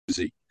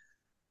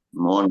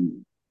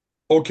Morning.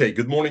 Okay,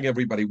 good morning,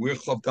 everybody. We're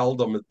Chavdal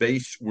Dam at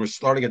base. We're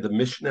starting at the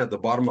Mishnah at the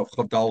bottom of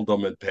Chavdal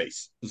Dam at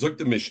base. Zuk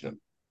the Mishnah.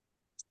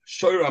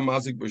 Shor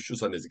Amazik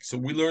B'Shus Anizik. So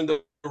we learned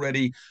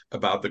already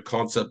about the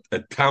concept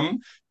at Tam.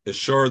 The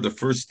Shor, the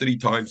first three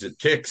times it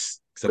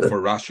kicks, except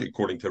for Rashi,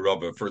 according to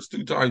Rabbah, first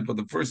two times, but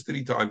the first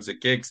three times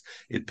it kicks,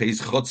 it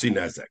pays Chotzi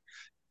Nezek.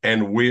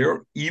 And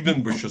where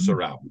even b'shus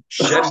harabim,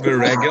 shen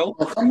v'regel,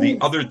 the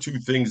other two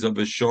things of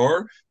a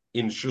shore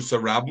in shus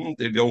harabim,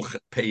 they don't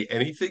pay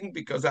anything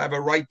because I have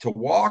a right to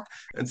walk,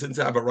 and since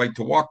I have a right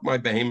to walk, my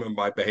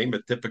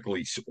behemoth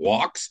typically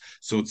walks,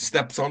 so it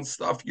steps on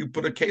stuff. You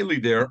put a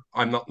keli there,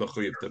 I'm not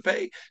mechuyev to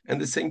pay, and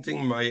the same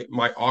thing.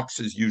 My ox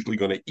is usually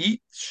going to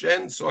eat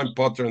shen, so I'm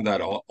pottering that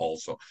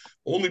also.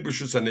 Only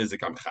b'shus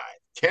hanizik I'm chay.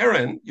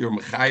 Karen, you're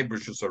mechay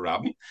b'shus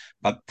harabim,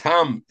 but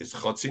tam is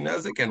chotzi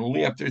nezik, and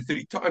only after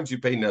three times you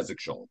pay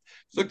nezik shalom.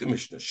 So look at the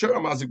Mishnah. Shur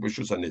mazik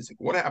b'shus nezik.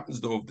 What happens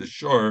though if the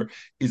shur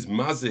is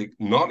mazik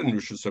not in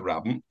rishus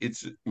harabim?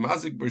 It's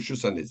mazik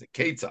b'shus nezik.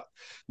 Ketzah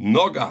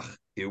nogach.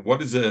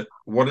 What is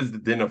the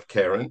din of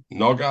Karen?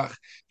 Nogach.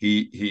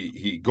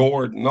 He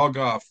gored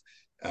nogach.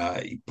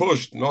 He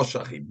pushed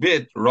noshach. He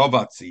bit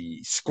rovatz.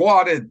 He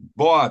squatted.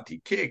 Boat.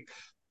 He kicked.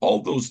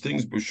 All those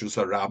things b'shus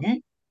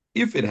harabim.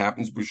 If it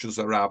happens, b'shus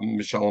harabim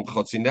mishalom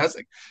chotzi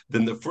nezik,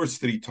 then the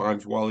first three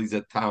times while he's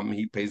at tam,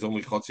 he pays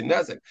only chotzi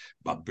nezik.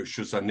 But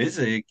b'shus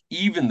nizik,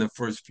 even the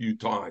first few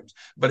times.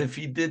 But if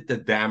he did the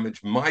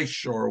damage, my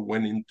shore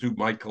went into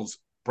Michael's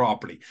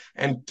property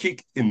and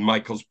kicked in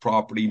Michael's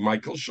property,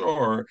 Michael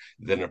Shore,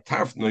 then Reb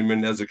Tarfon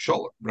Nezik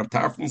Shalom. Reb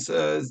Tarfon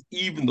says,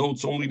 even though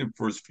it's only the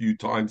first few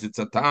times it's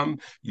a tam,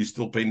 you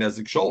still pay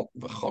Nezik Shalom.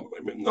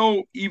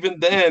 No,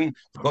 even then,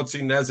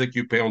 Chotzi Nezik,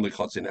 you pay only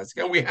Chotzi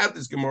Nezik. And we had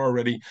this Gemara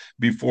already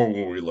before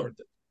when we learned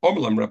it.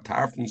 Omelam Reb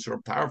Tarfon, so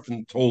Reb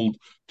Tarfon told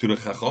to the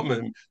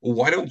Chachamim, well,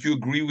 why don't you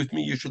agree with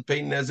me? You should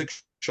pay Nezik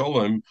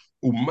Shalom.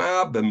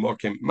 Uma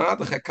b'mokim, ma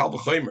d'chakal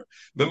v'chomer,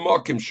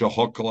 b'mokim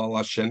shehokol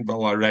ala shen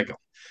v'ala regel.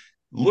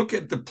 Look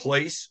at the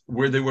place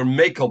where they were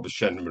mekel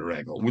b'shen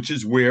regel, which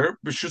is where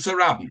b'shus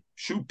harabim,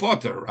 shu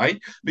potter,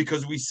 right?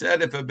 Because we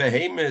said if a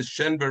behemoth is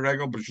shen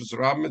regel b'shus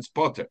harabim, it's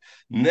potter.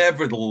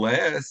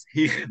 Nevertheless,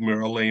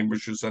 hichmer aleim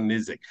b'shus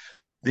hanizik.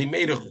 They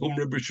made a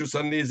chumra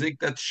b'shus hanizik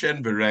that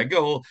shen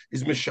v'regel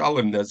is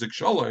mishalem nezik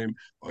shalom.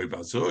 Oy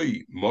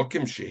vazoi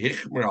mokim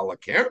shehichmer ala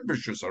keren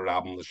b'shus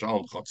harabim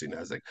l'shalom chotzi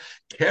nezik.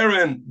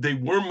 Keren, they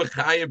were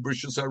mechaya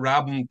b'shus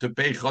harabim to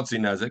pay chotzi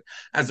nezik,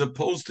 as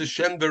opposed to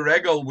shen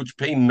v'regel, which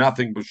pay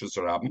nothing b'shus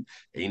harabim.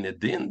 Ein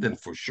adin, then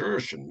for sure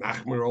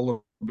shenachmer ala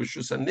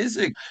b'shus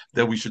hanizik,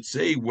 that we should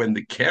say when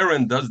the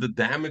Karen does the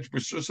damage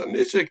b'shus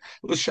hanizik,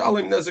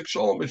 l'shalom nezik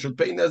shalom, it should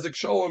pay nezik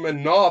shalom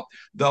and not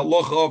the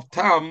halacha of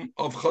tam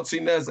of chotzi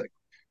nezek.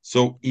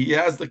 So he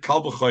has the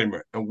Kal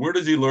V'chomer. And where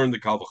does he learn the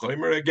Kal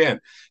V'chomer? Again,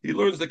 he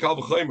learns the Kal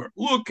V'chomer.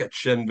 Look at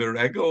Shen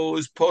V'regel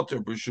is Potter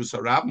B'shus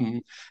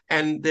Harabim.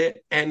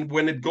 And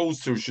when it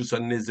goes to Rishus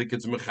HaNizik,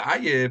 it's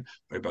Mechayev.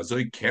 By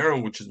Bazoi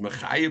Karen, which is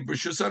Mechayev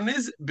B'shus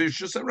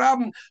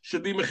Harabim,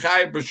 should be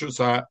Mechayev B'shus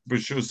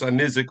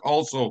HaNizik,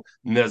 also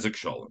Nezik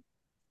Shalom.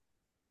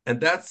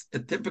 And that's a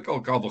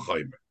typical Kal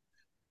V'chomer.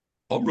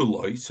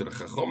 Omruloi, so the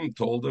Chacham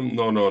told him,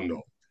 no, no,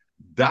 no.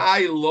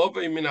 Dai love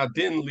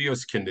minadin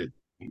lios kenid.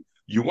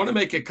 You want to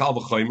make a kal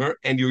v'chomer,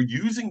 and you're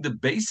using the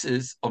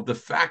basis of the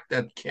fact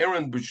that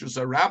Karen b'shus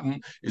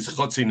harabim is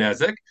chotzi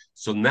nezek.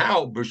 So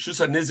now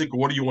b'shus nizik,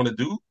 what do you want to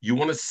do? You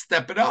want to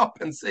step it up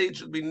and say it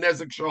should be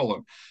nezek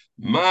shalom.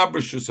 Ma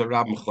b'shus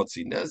harabim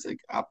chotzi nezek,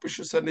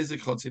 b'shus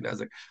nizik chotzi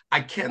nezek.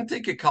 I can't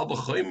take a kal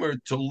v'chomer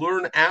to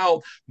learn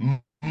out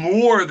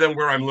more than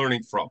where I'm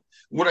learning from.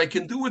 What I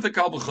can do with a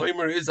kal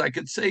v'chomer is I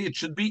could say it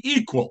should be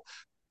equal.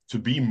 To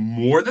be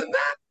more than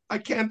that, I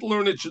can't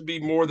learn it should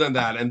be more than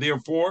that, and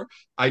therefore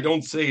I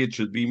don't say it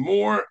should be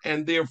more,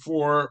 the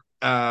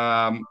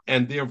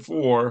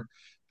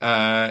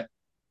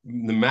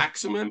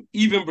maximum,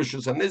 even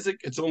b'shus hanizik,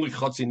 it's only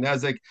chotzi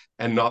nezik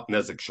and not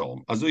nezik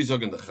shalom. Azu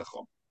yizog in the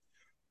chacham.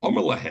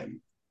 Omer lahem,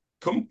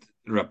 kommt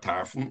Reb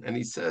Tarfon, and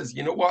he says,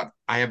 you know what?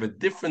 I have a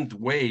different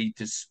way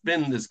to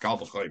spin this kal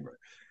v'chomer.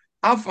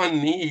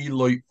 Afani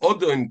loy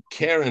odon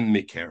Karen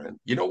mi Karen.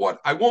 You know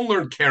what? I won't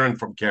learn Karen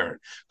from Karen.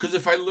 Because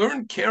if I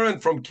learn Karen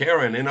from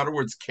Karen, in other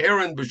words,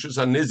 Karen b'shus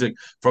hanizik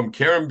from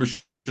Karen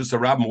b'shus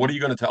harabim, what are you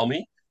going to tell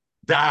me?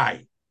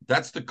 Die.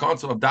 That's the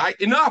concept of die.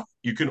 Enough.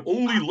 You can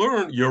only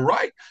learn, you're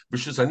right.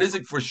 B'shus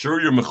hanizik, for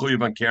sure you're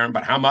mechuyev on Karen,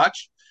 but how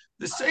much?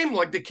 The same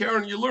like the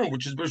Karen you learn,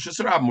 which is b'shus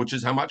harabim, which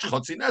is how much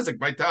chotzi nezik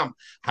by tam.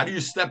 How do you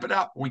step it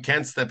up? We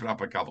can't step it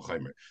up at Kal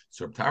V'chomer.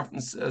 So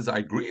Tarfon says, I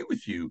agree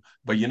with you,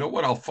 but you know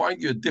what? I'll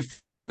find you a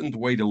different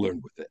way to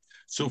learn with it.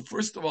 So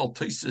first of all,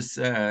 Taisa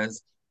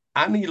says,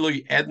 Ani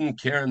loy eden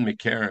Karen me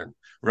Karen.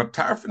 Reb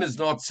Tarfon is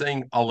not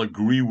saying, I'll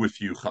agree with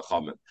you,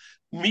 Chachamim.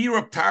 Me,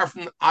 Reb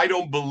Tarfon, I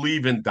don't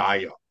believe in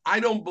Daya. I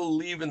don't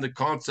believe in the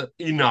concept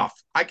enough.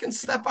 I can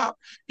step up.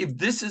 If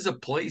this is a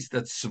place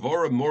that's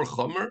svara more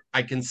chomer,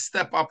 I can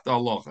step up the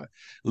halacha.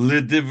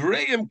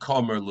 L'divreim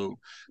kamerlu.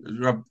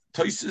 Rab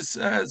Tosis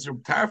says,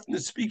 Rab Tarfon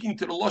is speaking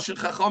to the Lashon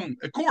Chacham.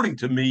 According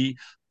to me,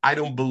 I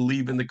don't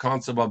believe in the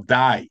concept of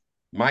die.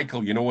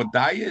 Michael, you know what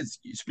die is?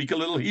 You speak a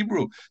little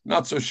Hebrew.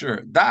 Not so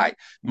sure. Die.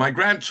 My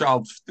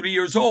grandchild, 3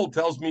 years old,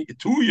 tells me,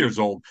 2 years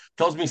old,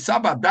 tells me,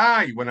 Saba,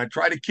 die. When I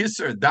try to kiss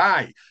her,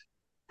 die.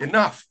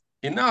 Enough.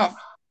 Enough.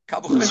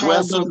 Since when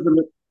does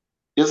the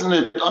isn't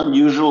it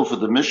unusual for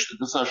the Mishnah?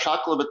 This is a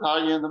shakla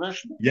in the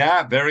Mishnah.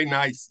 Yeah, very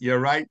nice. You're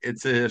right.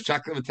 It's a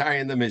shaklavatari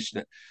in the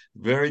Mishnah.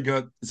 Very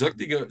good. Zok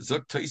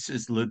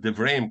Toises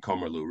ledevreim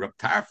kamerlu. Rab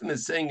Tarfon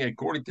is saying,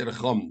 according to the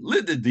Chum,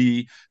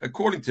 lidedi,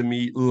 according to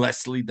me,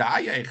 Leslie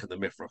dayech the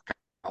mifrach.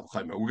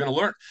 We're going to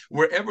learn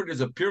wherever there's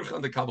a pirch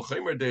on the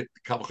Kalvachimer, the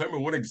Kalvachimer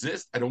wouldn't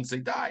exist. I don't say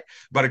die.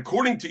 But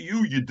according to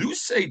you, you do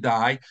say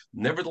die.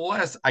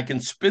 Nevertheless, I can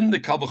spin the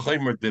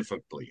Kalvachimer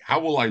differently. How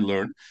will I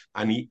learn?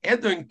 Ani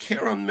edon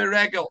keren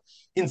meregel.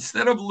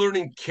 Instead of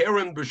learning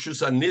Karen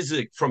B'Shus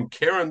Nizik from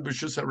Karen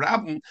B'Shus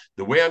Rabin,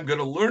 the way I'm going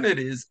to learn it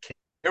is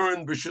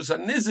Karen B'Shus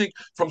Nizik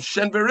from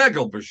Shen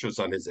V'Regel B'Shus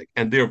Nizik.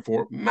 And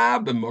therefore, Ma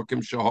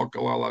b'mokim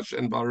shehakal ala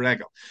Shen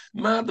V'Regel.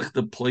 Ma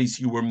the place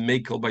you were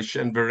makel by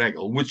Shen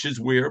V'Regel, which is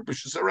where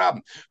B'Shus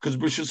Rabin. Because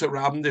B'Shus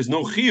Rabin, there's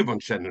no chiv on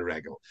Shen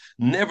V'Regel.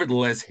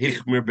 Nevertheless,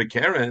 Hichmer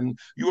b'Karen,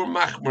 you were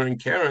machmer in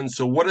Karen.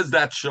 So what does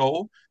that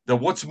show? That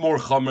what's more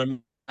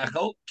chomer?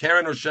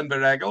 Karen or Shen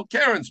Beregel,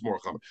 Karen's more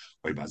common.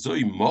 A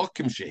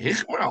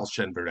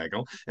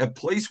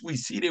place we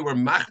see they were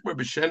machmer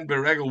b'Shen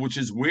Beregel, which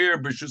is where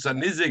b'Shus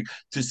Nizik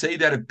to say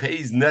that it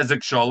pays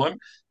nezek shalom.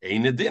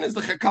 Einadin is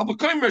the chakal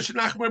b'koymer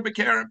shenachmer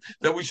b'Karen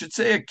that we should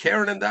say a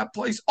Karen in that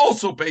place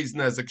also pays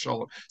nezek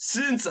shalom.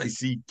 Since I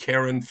see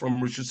Karen from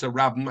Rishus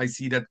Rabin, I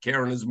see that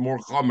Karen is more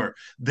chomer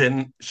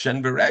than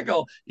Shen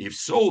Beregel. If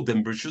so,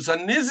 then b'Shus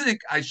Nizik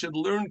I should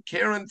learn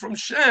Karen from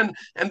Shen,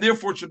 and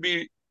therefore it should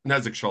be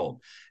Nezek Shalom.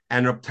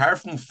 And Rab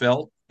Tarfon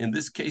felt in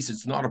this case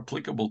it's not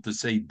applicable to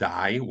say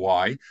die.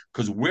 Why?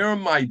 Because where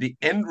am I, the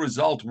end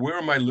result, where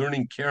am I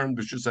learning Karen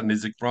B'Shus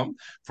HaNizik from?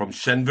 From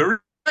Shen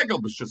V'Regel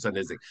B'Shus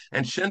HaNizik.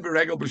 And Shen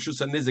V'Regel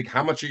B'Shus HaNizik,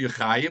 how much are you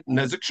chayiv?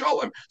 Nezek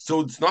Shalom. So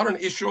it's not an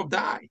issue of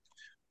die.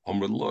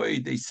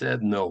 Amrloi, they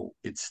said no,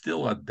 it's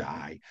still a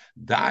die.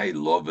 Die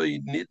love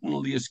nitten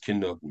lias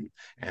kinuten.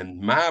 And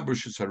ma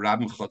b'shus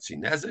harabim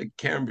chotzinezek,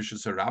 keren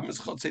b'shus harabim is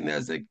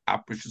chotzinezek,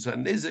 ap b'shus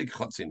hanizik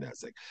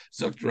chotzinezek.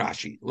 Zokt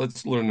Rashi,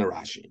 let's learn the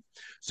Rashi.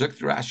 Zokt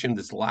Rashi in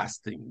this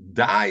last thing.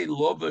 Die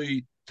love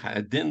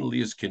din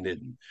lias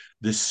kinuten.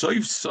 The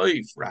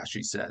soif,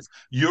 Rashi says,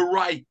 you're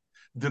right.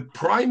 The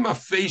prima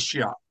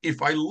facie,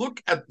 if I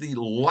look at the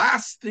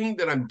last thing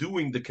that I'm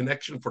doing, the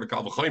connection for the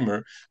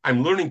Kalvachimer,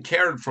 I'm learning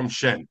Karen from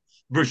Shen.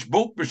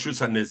 Both B'Shus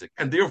HaNizik.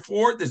 And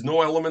therefore, there's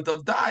no element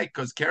of die,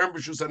 because Karen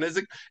B'Shus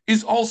HaNizik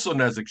is also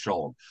Nezik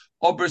Shalom.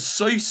 Aber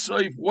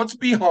Soif, what's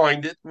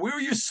behind it? Where are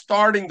you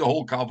starting the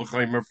whole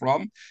Kalvachimer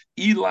from?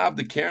 Ilav,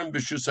 the Karen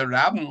B'Shus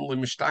HaRabin,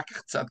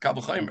 L'Mishtakach Tzad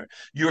Kalvachimer.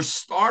 You're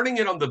starting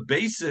it on the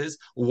basis,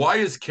 why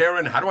is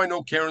Karen, how do I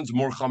know Karen's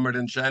more Chamer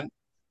than Shen?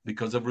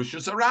 Because of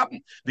Rishus HaRabin.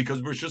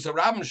 Because Rishus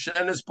HaRabin,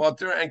 Shen is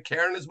Potter and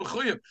Karen is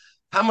Mechuyev.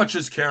 How much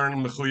is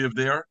Karen Mechuyev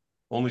there?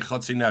 Only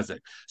Chatzi Nezek.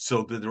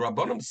 So the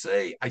Rabbanim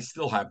say, I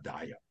still have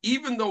Daya.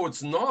 Even though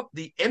it's not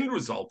the end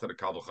result of the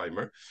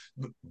Kalvachimer,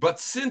 but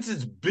since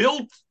it's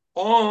built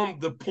on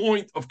the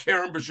point of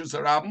Karen B'Shus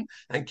HaRabin,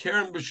 and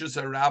Karen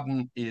B'Shus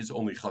HaRabin is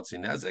only Chatzi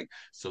Nezek,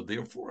 so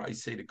therefore I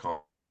say the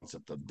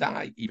concept of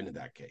die, even in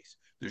that case.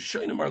 The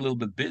Shonim are a little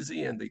bit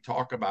busy, and they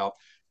talk about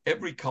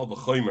every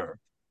Kalvachimer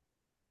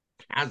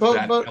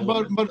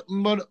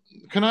but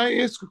can I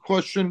ask a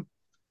question?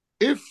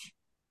 If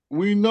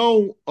we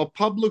know a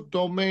public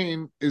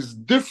domain is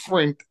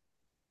different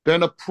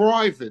than a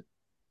private,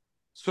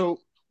 so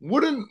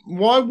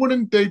why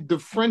wouldn't they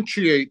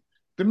differentiate?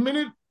 The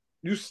minute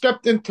you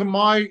stepped into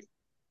my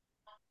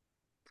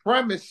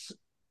premise,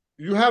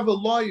 you have a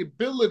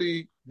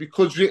liability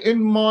because you're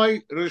in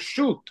my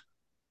reshut.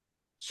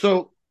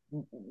 So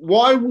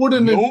why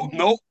wouldn't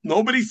No,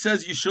 nobody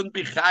says you shouldn't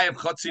be chayav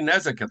chatzi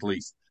nezek at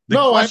least. The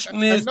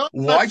question is,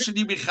 why should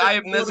you be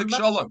chayav nezek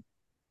shalom?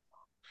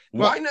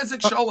 Why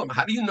nezek shalom?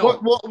 How do you know?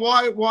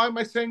 Why am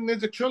I saying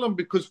nezek shalom?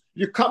 Because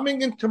you're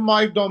coming into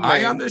my domain.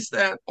 I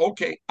understand.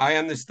 Okay, I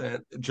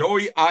understand.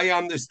 Joey, I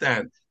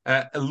understand.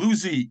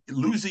 Lucy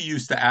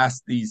used to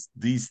ask these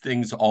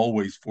things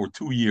always for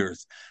 2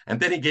 years, and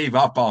then he gave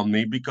up on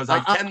me because I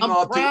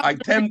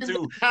tend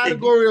to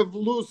category of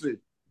Lucy.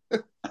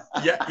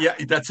 Yeah,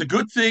 that's a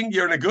good thing.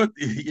 You're in a good.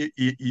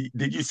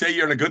 Did you say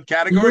you're in a good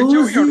category,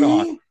 Joey, or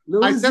not?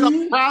 I said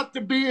I'm proud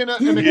to be in a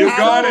you category.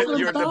 Got it.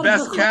 You're in the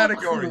best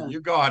category. You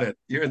got it.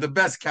 You're in the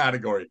best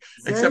category.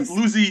 Except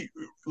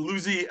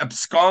Lucy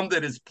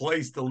absconded his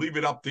place to leave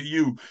it up to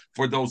you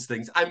for those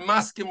things. I'm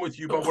masking with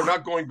you, but we're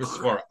not going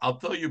beswara. I'll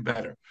tell you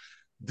better.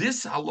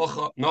 This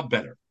halacha, not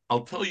better.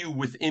 I'll tell you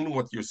within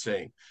what you're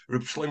saying.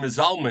 Reb Shlomo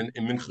Zalman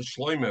in Mincha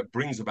Shlomo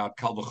brings about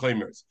Kal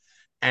V'chomers.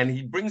 And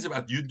he brings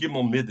about Yud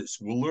Gimel Midas.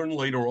 We'll learn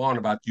later on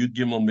about Yud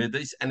Gimel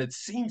Midas, and it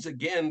seems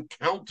again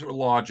counter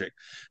logic.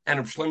 And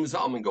if Shlomo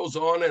Zalman goes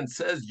on and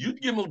says Yud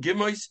Gimel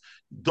Gimmos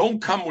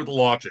don't come with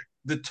logic.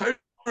 The Torah,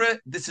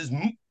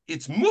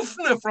 it's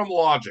mufna from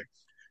logic.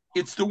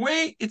 It's the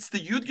way, it's the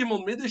Yud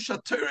Gimel Midrash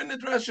Torah and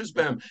Midrashes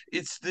Bam.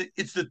 It's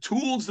the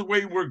tools, the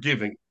way we're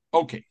giving.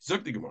 Okay,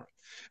 Zuk the Gemara.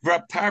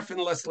 Rab Tarfin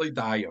Leslie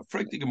Daya,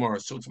 Frank the Gemara.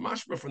 So it's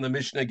mashma from the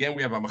Mishnah again.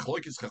 We have a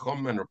Machlokes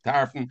Chacham and Rab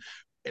Tarfin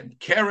and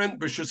Karen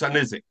B'Shus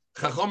Hanizik.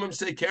 Chachamim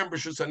say Karen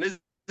B'Shus Hanizik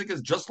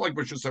is just like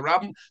B'Shus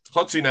Harabim.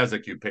 Chotzi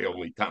Nezik you pay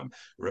only tam.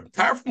 Rab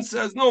Tarfin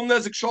says no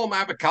Nezik Shalom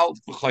have a kalt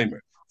v'chaymer.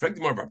 Frank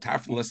the Gemara. Rab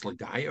Tarfin Leslie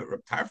Daya.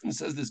 Rab Tarfin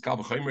says this kal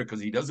v'chaymer because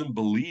he doesn't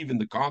believe in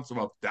the concept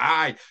of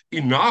die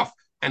enough.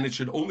 And it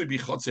should only be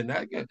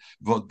chotzenega.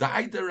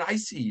 V'dai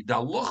deraisi, the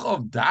loch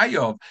of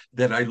dayav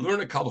that I learn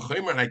a kal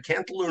v'chomer and I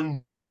can't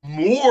learn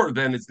more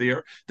than it's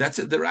there. That's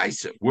a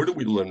deraisa. Where do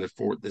we learn it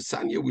for? The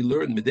sanya we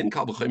learn medin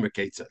kal v'chomer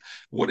ketza.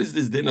 What is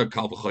this din of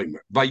kal v'chomer?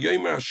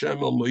 Vayomer Hashem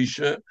el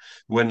Moshe,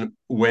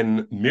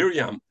 when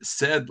Miriam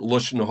said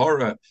lashon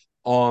hara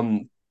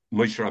on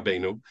Moshe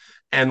Rabbeinu,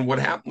 and what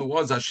happened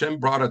was Hashem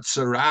brought a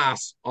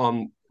tsaras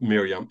on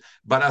Miriam.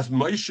 But as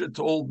Moshe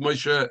told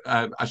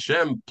Moshe,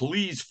 Hashem,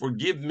 please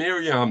forgive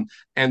Miriam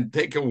and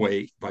take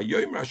away.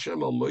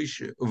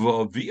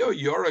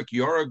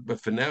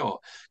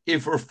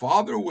 If her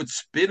father would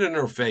spit in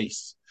her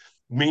face,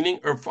 meaning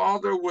her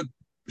father would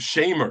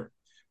shame her,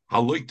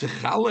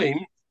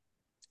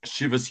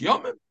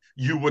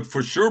 you would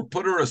for sure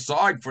put her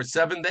aside for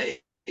 7 days.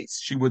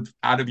 She would,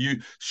 out of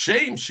you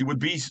shame, she would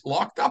be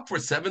locked up for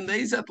 7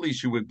 days at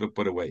least. She would be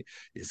put away.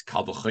 Is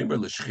kal v'chomer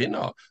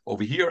l'shchina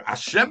over here?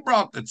 Hashem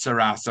brought the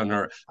tsaras on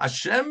her.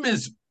 Hashem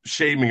is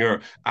shaming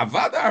her.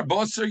 Avad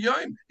arba'asar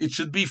yom. It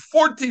should be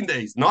 14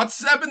 days, not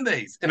 7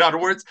 days. In other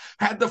words,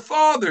 had the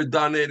father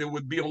done it, it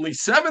would be only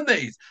 7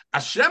 days.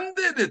 Hashem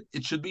did it.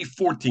 It should be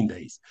 14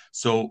 days.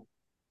 So,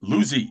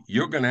 Lucy,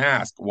 you're going to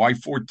ask why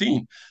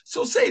 14?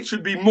 So say it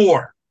should be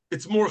more.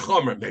 It's more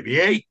chomer, maybe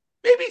 8.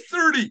 Maybe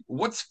 30.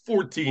 What's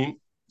 14?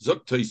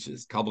 Zok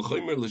toises. Kal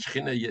v'chomer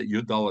l'shchina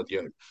yudalad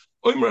yod.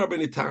 Omer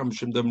Rabbeinu Tam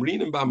shem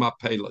damrinim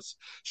b'mapelas.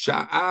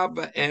 Sha'av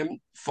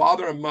v'em,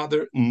 father and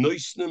mother,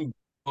 noisnim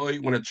boy,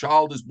 when a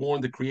child is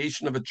born, the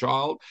creation of a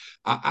child.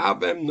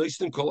 A'avem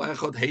noisnim kol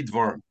echad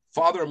heidvarim.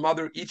 Father and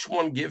mother, each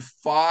one give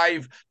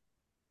 5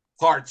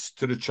 parts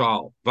to the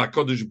child.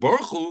 V'akadosh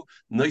Baruch Hu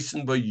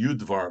noisnim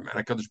b'yudvarim.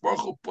 And HaKadosh Baruch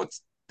Hu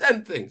puts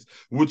 10 things,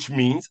 which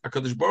means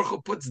HaKadosh Baruch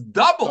Hu puts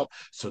double.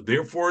 So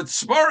therefore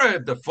it's smara.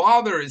 If the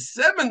father is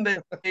 7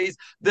 days,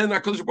 then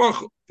HaKadosh Baruch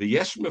Hu. The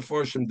Yesh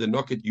Meforshim, the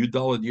Noket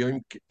Yudalad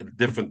Yom,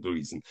 different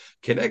reason.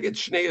 Keneget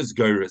Shnei is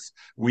Geiris.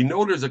 We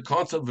know there's a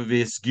concept of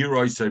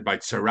Esgiroisai by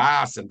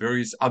Tsaras and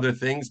various other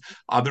things.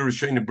 Other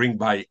Rishonim bring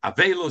by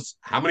Avelus.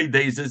 How many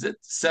days is it?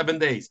 7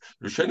 days.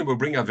 Rishonim will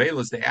bring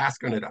Avelus. They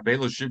ask on it.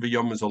 Avelus Shiva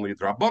Yom is only a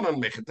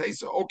Drabanan,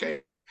 Mechatesa.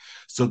 Okay.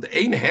 So the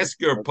Ein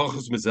Hesker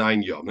Pachus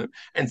Mezayin Yomim,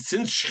 and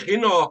since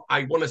Shechina,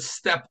 I want to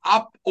step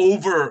up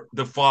over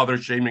the father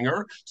shaming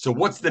her. So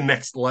what's the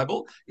next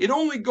level? It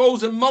only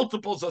goes in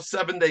multiples of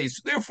 7 days.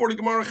 So therefore, the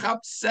Gemara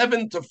Chap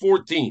 7 to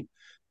 14.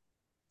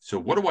 So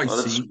what do I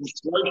see?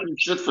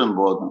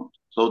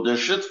 So they're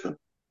shitfim.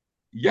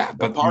 Yeah,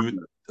 but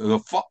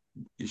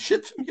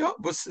shitfim, yeah,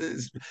 was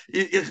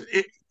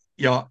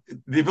ja,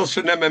 die wil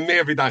ze nemen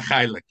meer wie dan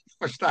geilig.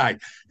 Versta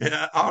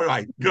je? All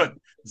right, good.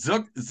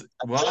 Zuk,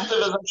 well,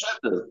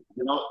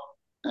 you know.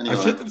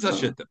 Anyway.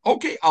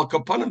 Okay, I'll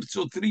kapon him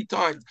so 3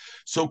 times.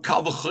 So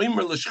kal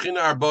v'chomer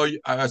l'shchina arba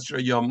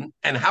asra yom.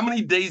 And how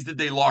many days did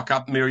they lock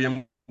up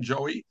Miriam,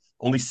 Joey?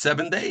 Only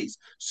 7 days.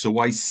 So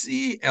I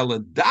see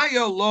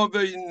eladaya love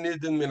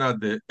minadin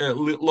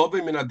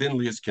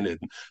lias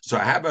kenidin. So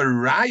I have a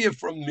raya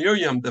from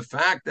Miriam, the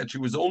fact that she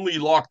was only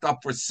locked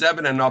up for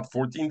 7 and not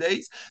 14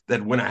 days.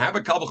 That when I have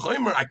a kal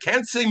v'chomer, I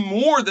can't say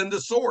more than the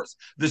source.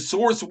 The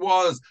source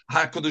was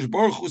HaKadosh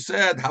Baruch Hu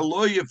said,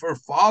 "Haloy, if her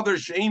father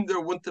shamed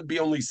her, wouldn't it be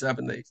only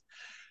 7 days?"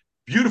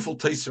 Beautiful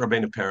taste of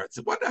Rabbeinu parents.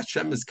 What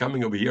Hashem is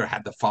coming over here?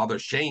 Had the father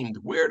shamed?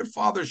 Where the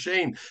father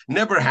shamed?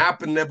 Never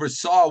happened, never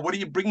saw. What are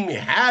you bringing me?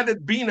 Had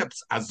it been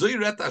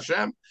Azoyret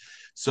Hashem?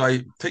 So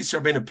I taste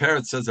Rabbeinu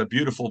parents says a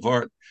beautiful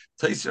word.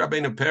 Taste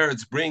Rabbeinu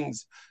parents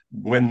brings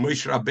when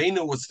Moshe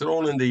Rabbeinu was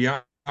thrown in the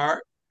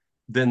yard.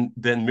 Then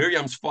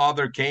Miriam's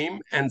father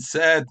came and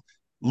said,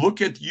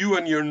 "Look at you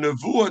and your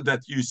nevuah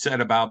that you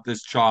said about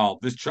this child.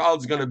 This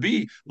child's going to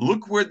be.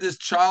 Look where this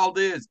child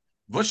is."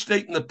 What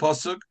steht in the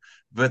pasuk?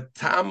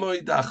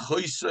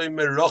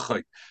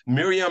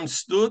 Miriam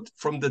stood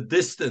from the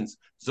distance.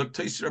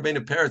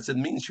 It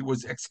means she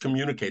was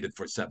excommunicated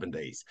for 7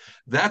 days.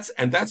 That's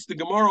the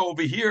Gemara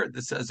over here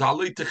that says,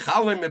 if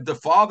the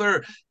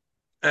father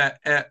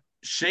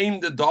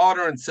shamed the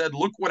daughter and said,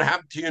 "Look what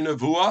happened to your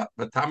nevuah,"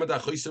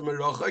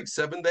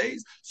 7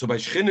 days. So by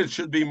Shchin it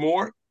should be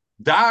more.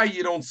 Die,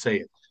 you don't say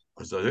it.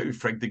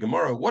 Frank the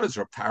Gemara, what is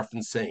Rav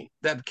Tarfon saying?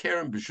 That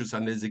Karen B'Shus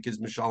HaNezik is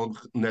Mishalem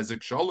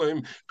Nezik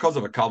Shalom because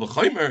of a Kal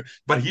V'chomer,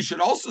 but he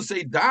should also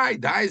say die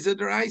is a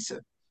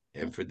deraisa.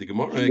 And for the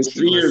Gemara, he was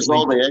 3 years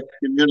old. They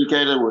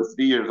excommunicated with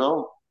 3 years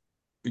old.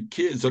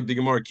 Zog the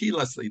Gemara, Ki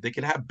Leslie, they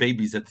can have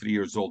babies at 3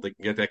 years old. They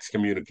can get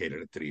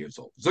excommunicated at 3 years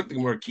old. Zog the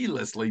Gemara, Ki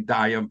Leslie,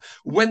 Dayav.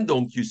 When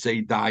don't you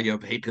say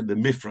Dayav? Heken the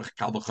Mifrach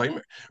Kal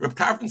V'chomer. Rav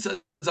Tarfon says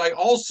I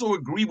also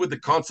agree with the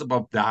concept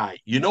of dye.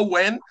 You know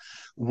when?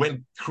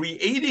 When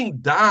creating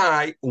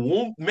dye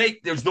won't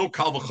make, there's no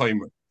kal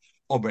v'chomer.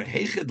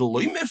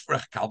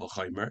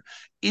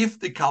 If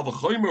the kal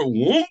v'chomer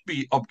won't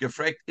be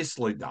upgefrekt,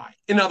 isloi dye.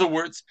 In other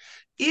words,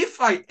 if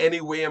I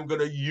anyway am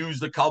going to use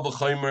the kal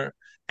v'chomer,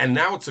 and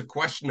now it's a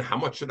question, how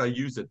much should I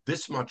use it?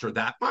 This much or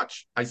that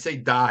much? I say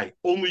dye,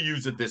 only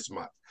use it this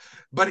much.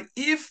 But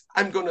if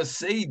I'm going to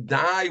say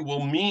dye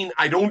will mean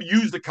I don't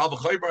use the kal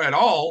v'chomer at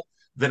all,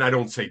 then I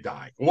don't say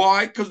die.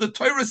 Why? Because the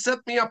Torah set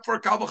me up for a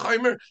kal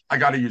v'chomer. I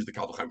got to use the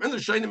kal v'chomer. And the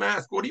Shainim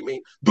ask, what do you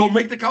mean? Don't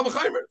make the kal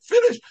v'chomer.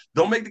 Finish.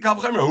 Don't make the kal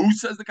v'chomer. Who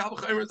says the kal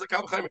v'chomer is the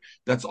kal v'chomer?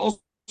 That's also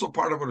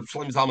part of what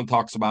Shlomo Zalman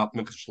talks about,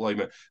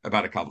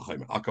 about a kal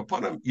v'chomer. Al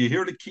kapanim, you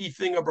hear the key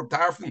thing of Reb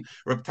Tarfon.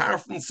 Reb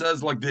Tarfon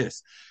says like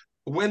this: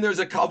 when there's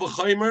a kal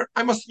v'chomer,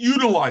 I must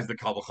utilize the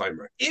kal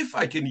v'chomer. If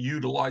I can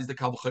utilize the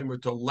kal v'chomer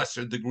to a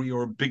lesser degree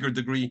or a bigger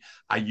degree,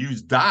 I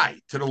use dye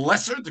to the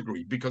lesser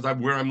degree because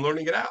I'm where I'm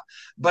learning it out.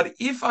 But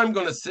if I'm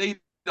going to say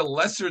the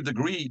lesser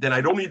degree, then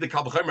I don't need the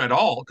kal v'chomer at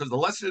all, because the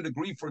lesser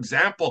degree, for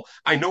example,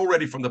 I know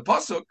already from the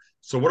pasuk.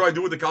 So what do I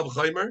do with the kal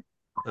v'chomer?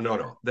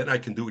 No. Then I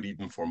can do it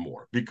even for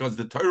more, because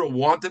the Torah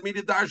wanted me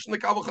to darshan the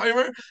kal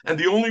v'chomer, and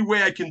the only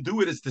way I can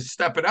do it is to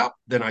step it up.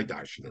 Then I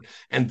darshan it,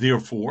 and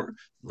therefore,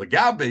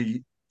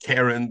 legabe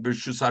Karen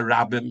b'shus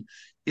harabim,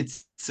 it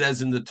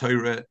says in the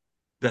Torah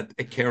that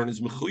a Karen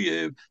is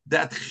mechuyev.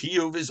 That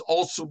chiyuv is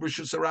also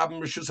b'shus harabim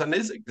b'shus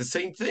hanizik, the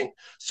same thing.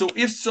 So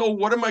if so,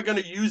 what am I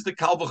going to use the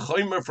kal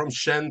v'chomer from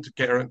Shen to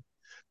Karen?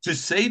 To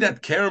say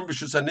that Karen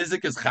b'shus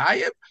hanizik is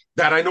chayev,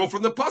 that I know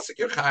from the pasuk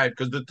you're chayev,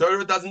 because the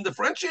Torah doesn't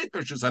differentiate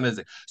b'shus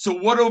hanizik. So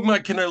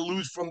what can I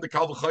lose from the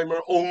kal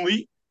v'chomer?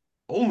 Only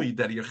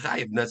that you're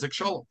chayiv nezek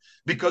shalom.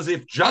 Because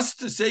if just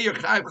to say you're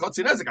chayiv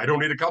chotzi nezek, I don't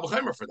need a kal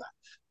v'chomer for that.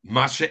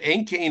 Masha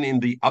Enkain in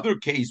the other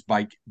case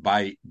by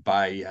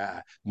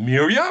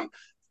Miriam,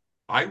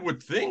 I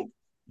would think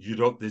you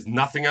don't. There's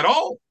nothing at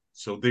all.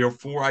 So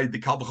therefore, the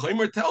kal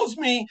v'chomer tells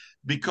me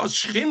because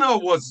Shechina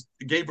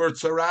gave her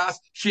tzaras,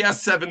 she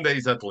has 7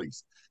 days at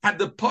least. Had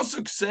the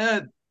pasuk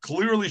said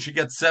clearly she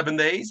gets 7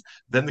 days,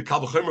 then the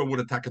kal v'chomer would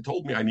have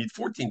told me I need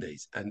 14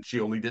 days, and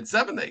she only did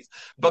 7 days.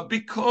 But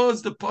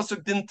because the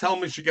pasuk didn't tell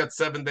me she gets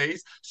 7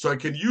 days, so I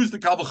can use the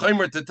kal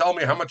v'chomer to tell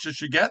me how much does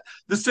she get.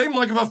 The same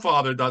like if a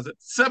father does it,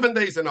 7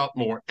 days and not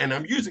more, and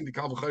I'm using the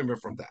kal v'chomer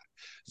from that.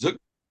 So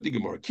so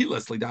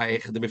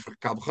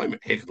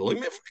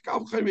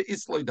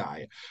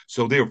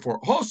therefore,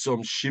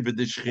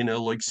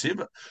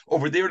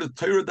 over there, the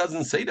Torah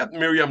doesn't say that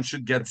Miriam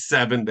should get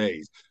 7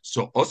 days.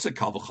 So therefore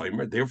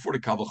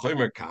the kal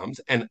v'chomer comes,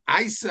 and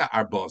Isa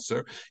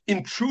Arbaser,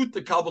 in truth,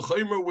 the kal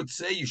v'chomer would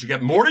say you should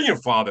get more than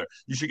your father.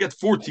 You should get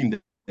 14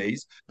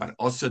 days. But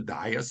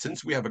Osadaya,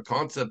 since we have a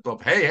concept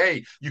of,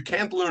 hey, you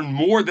can't learn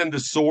more than the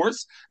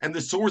source, and the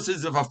source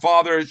is if a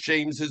father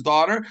shames his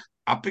daughter,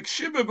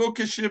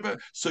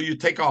 so you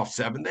take off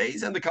 7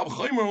 days, and the kal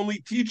v'chomer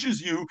only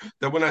teaches you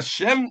that when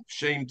Hashem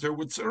shamed her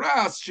with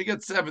saras, she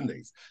gets 7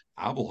 days.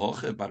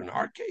 But in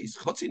our case,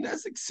 chotzi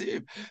nezek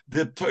siv,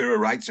 the Torah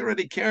writes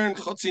already Karen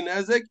chotzi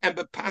nezek, and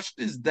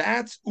bepashtis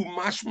that's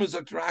umashmuz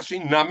akrashi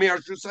nami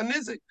arshus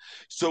anizik.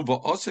 So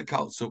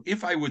va'osekal. So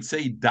if I would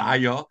say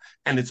daya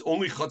and it's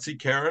only chotzi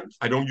Karen,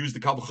 I don't use the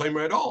kal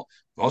v'chomer at all.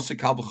 The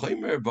kal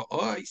v'chomer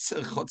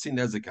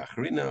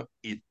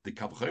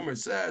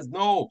says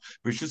no.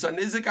 B'shus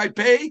anizik I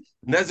pay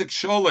nezek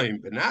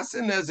sholem,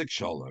 benase nezek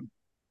sholem.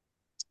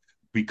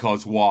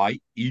 Because why?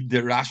 Because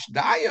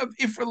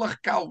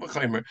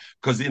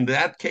in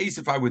that case,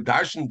 if I would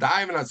darshan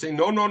dive and I'd say,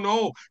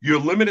 no, you're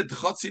limited to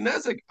chotzi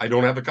nezek. I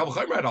don't have a kal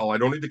v'chomer at all. I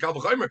don't need the kal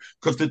v'chomer.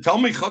 Because to tell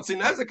me chotzi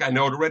nezek, I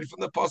know it already from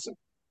the pasuk.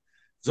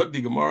 Zog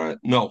di Gemara,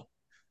 no.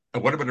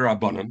 And what about the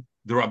Rabbanan?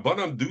 The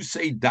Rabbanan do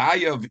say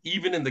dayav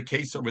even in the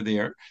case over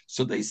there.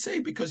 So they say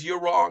because you're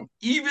wrong.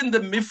 Even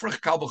the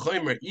mifrach kal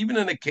v'chomer, even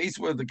in a case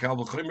where the kal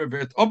v'chomer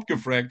wird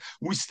upgefragt,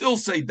 we still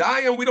say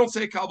dayav and we don't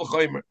say kal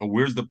v'chomer. And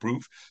where's the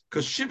proof?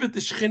 Because shivat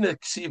is shchina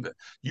ksiva.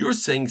 You're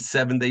saying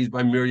 7 days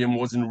by Miriam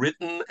wasn't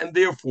written, and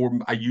therefore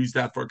I use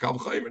that for kal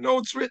v'chomer. No,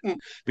 it's written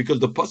because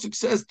the pasuk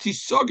says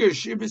tisager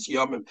shivas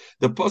yomim.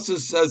 The pasuk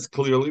says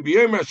clearly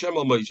v'yom Hashem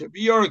al Moshe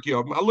v'yarak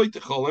yom aloi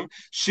techolim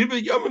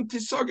shiva yomim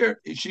tisager.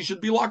 She should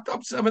be locked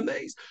up 7 days.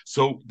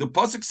 So the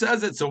pasuk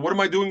says it. So what am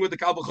I doing with the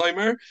kal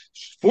v'chomer?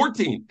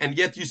 14, and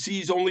yet you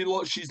see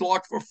she's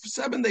locked for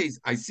 7 days.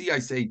 I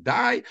say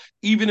die,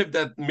 even if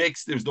that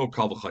makes there's no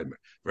kal v'chomer.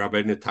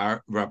 Rabbi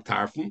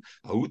Tarfon,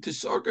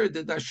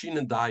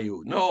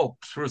 no,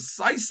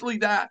 precisely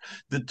that.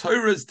 The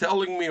Torah is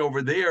telling me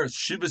over there,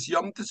 Shivas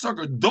Yom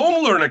Tisager,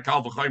 don't learn a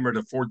kal v'chomer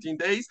to 14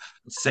 days.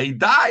 Say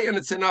die, and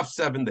it's enough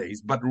 7 days.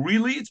 But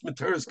really, it's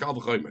Materas kal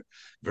v'chomer.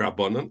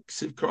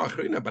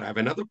 But I have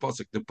another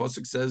pasuk. The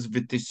pasuk says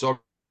V'tisager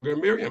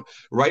Miriam.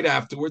 Right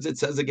afterwards, it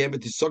says again,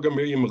 V'tisager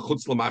Miriam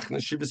mechutz l'machna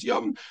Shivas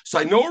Yom. So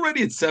I know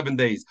already it's 7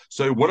 days.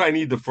 So what I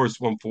need the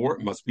first one for?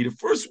 It must be the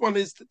first one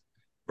is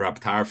Rab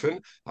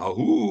Tarfin,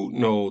 who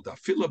no the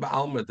Philip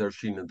Alma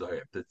Darshin and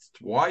Daya. That's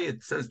why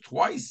it says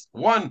twice.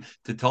 One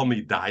to tell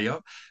me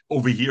Daya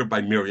over here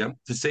by Miriam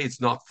to say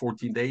it's not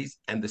 14 days,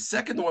 and the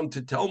second one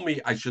to tell me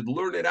I should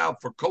learn it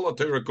out for Kula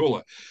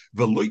Terakula.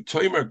 Veloit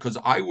Toimer, because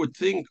I would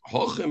think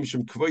Hochem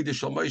Shem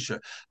Kvoidish Moshe.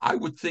 I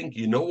would think,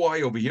 you know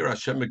why over here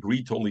Hashem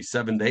agreed to only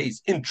 7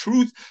 days. In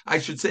truth, I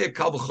should say a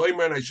Kal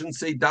V'chomer and I shouldn't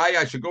say Daya.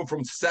 I should go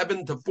from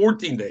 7 to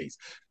 14 days.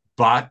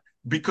 But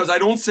because I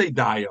don't say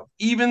daya,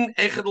 even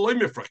echad loy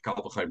mifrach kal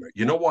v'chomer.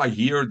 You know why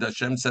here the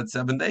Hashem said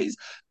 7 days?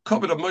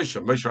 Covered of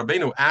Moshe. Moshe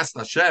Rabbeinu asked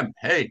Hashem,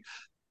 "Hey,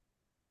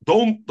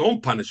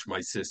 don't punish my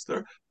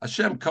sister."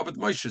 Hashem covered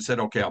Moshe, said,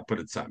 "Okay, I'll put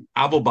it some."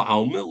 Aval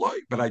ba'alma loy,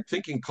 but I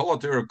think in kol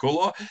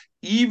kula,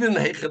 even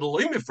echad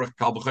loy mifrach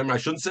kal v'chomer, I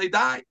shouldn't say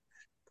die.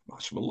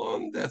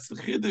 Mashmalon, that's the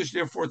chiddush.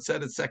 Therefore, it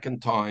said a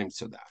second time.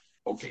 So that.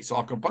 Okay, so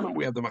Al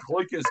we have the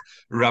Machloikis,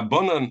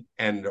 Rabbanan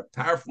and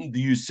Tarfon. Do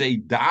you say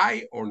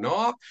die or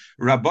not?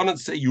 Rabbanan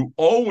say you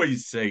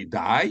always say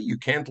die. You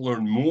can't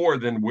learn more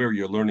than where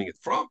you're learning it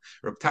from.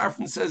 Rab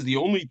Tarfon says the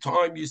only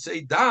time you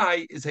say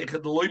die is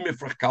Hechadloi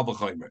Mifrach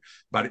Kalvachaimer.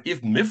 But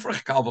if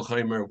Mifrach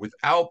Kalvachaimer,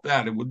 without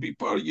that, it would be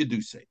part you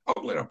do say.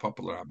 Later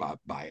popular about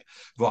by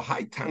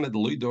V'hai Tana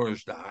Deloi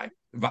Dorish die.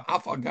 I'll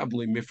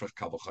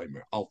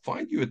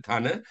find you a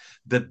Tana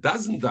that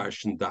doesn't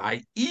darshan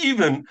die,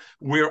 even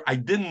where I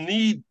didn't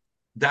need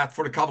that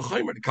for the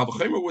Kavachimer. The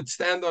Kavachimer would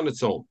stand on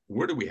its own.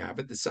 Where do we have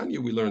it? The Sanya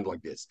we learned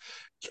like this.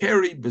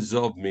 Keri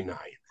bezov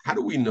minayin. How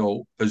do we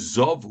know a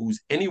Zov who's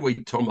anyway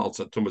Tomal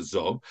Satum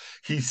Zov?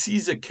 He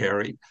sees a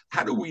Keri.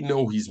 How do we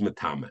know he's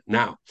Matama?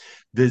 Now,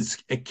 there's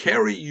a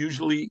Keri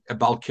usually, a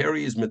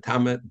Balkari is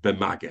Matama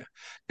Bemaga.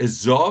 A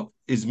Zov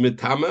is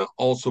Matama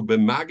also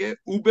Bemaga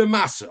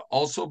Ubemasa,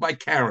 also by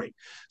carrying.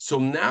 So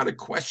now the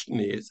question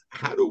is,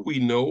 how do we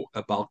know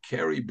a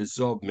Balkari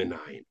Bezov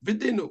Minayin?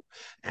 Vidinu.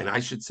 And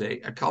I should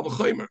say a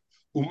Kalvachomer.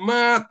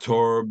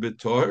 Umator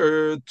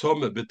betor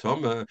toma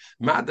betoma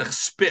madach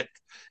spit.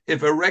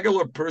 If a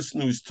regular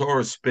person who's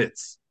Torah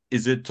spits,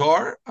 is it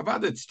Torah?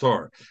 About it's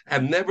Torah.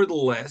 And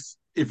nevertheless,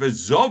 if a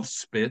Zov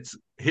spits,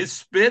 his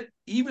spit,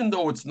 even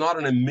though it's not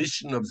an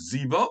emission of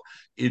Ziva,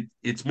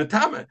 it's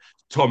metame.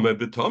 Toma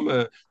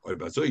betoma, or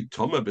bazoi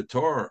toma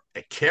betor,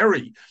 a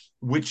carry,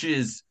 which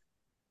is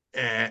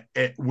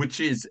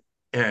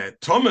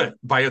Toma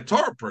by a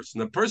Torah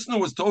person. A person who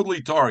was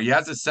totally Torah, he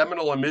has a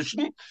seminal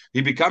emission, he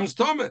becomes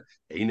Toma.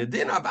 If a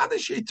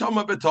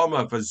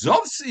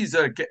Zov sees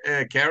a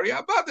carry,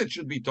 it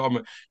should be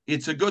Toma.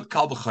 It's a good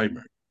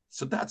Kalvachaimer.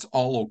 So that's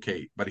all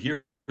okay. But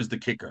here's the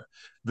kicker.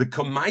 The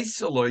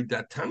Kamaisaloi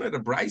that Tana the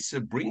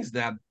Braisa brings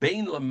that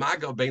Bain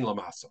Lamaga, Bain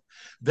Lamasa.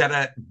 That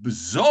a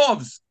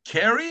Zov's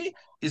carry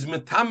is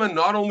Metama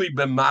not only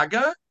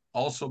Bemaga,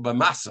 also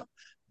Bemasa.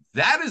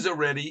 That is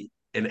already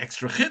an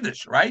extra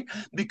chiddush, right?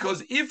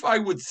 Because if I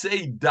would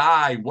say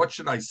die, what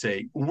should I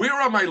say? Where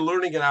am I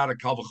learning it out of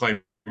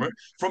Kalvachayim?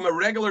 From a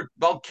regular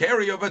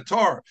Balkari of a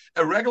Torah.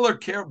 A regular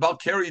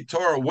Balkari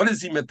Torah, what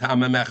is he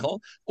metame mechel?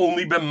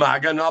 Only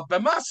b'maga, not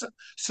b'masa.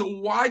 So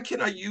why can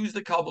I use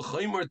the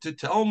Kalvachimer to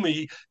tell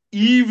me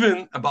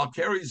even a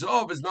Balkari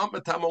Zov is not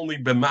metame only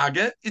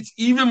b'maga, it's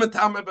even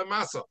metame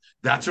b'masa.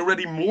 That's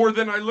already more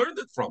than I learned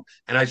it from.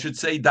 And I should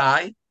say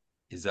die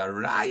is a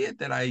riot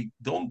that I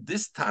don't,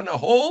 this Tana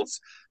holds.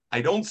 I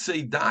don't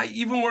say die,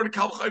 even where the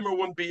Kalvachaimer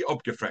wouldn't be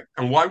upgefrekt.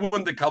 And why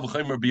wouldn't the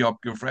Kalvachaimer be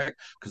upgefrekt?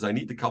 Because I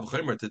need the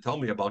Kalvachaimer to tell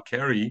me about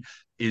Keri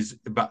is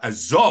about a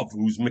Zov,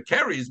 who's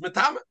Makeri is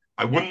Metama.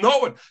 I wouldn't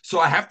know it. So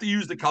I have to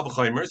use the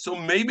Kalvachaimer. So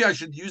maybe I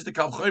should use the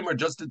Kalvachaimer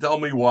just to tell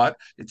me what?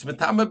 It's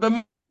Metama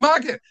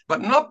b'mageh,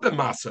 but not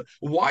b'masa.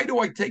 Why do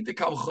I take the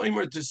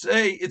Kalvachaimer to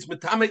say it's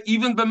Metama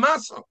even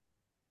b'masa?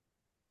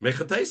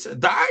 Mechatesa,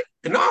 die,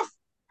 enough.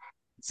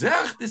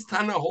 Zech, this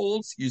Tana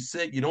holds, you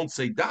say you don't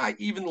say die,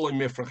 even loy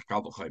mifrach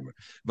kalvachaymer.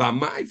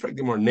 V'amai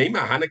fragdimor name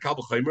ahana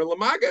kalvachaymer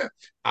lamaga.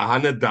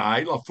 Ahana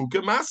die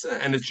lafuka masa,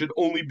 and it should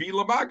only be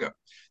lamaga.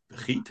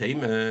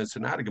 So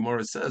now the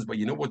Gemara says, but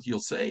you know what you'll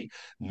say?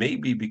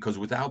 Maybe because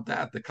without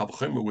that, the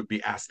kalvachaymer would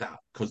be asked out.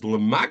 Because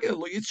lamaga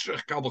lo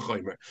yitzrach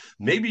kalvachaymer.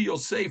 Maybe you'll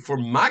say for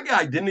maga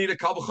I didn't need a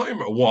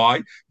kalvachaymer.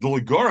 Why? The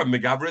legora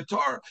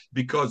megavritar,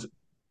 because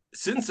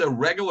since a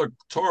regular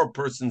Torah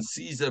person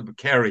sees a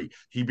carry,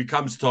 he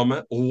becomes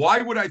Toma. Why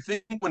would I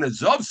think when a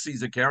Zov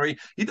sees a carry,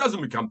 he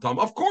doesn't become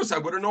Toma? Of course, I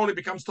would have known he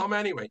becomes Toma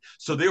anyway.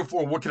 So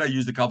therefore, what can I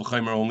use the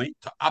Kalvachaimer only?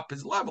 To up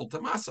his level, to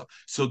Masa.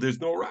 So there's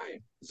no Raya.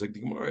 It's like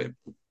the Gemara.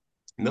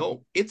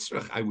 No,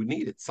 Itzrach, I would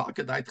need it.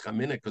 Salkadait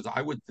Chamina, because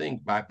I would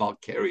think by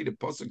Balkari, the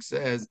Pasuk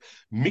says,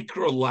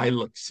 Mikro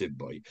Laila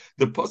Ksibboy.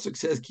 The Pasuk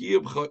says,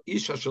 Kiyubcha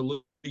Isha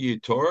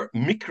Yitor,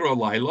 Mikro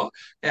Laila,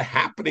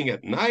 happening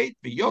at night,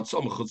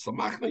 V'yotzom Chutz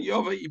Lamachna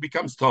Yova, he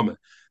becomes Toma.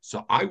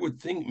 So I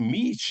would think,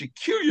 me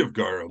Shekiryev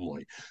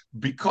Garamli,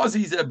 because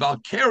he's a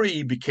Balkari,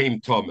 he became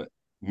Toma.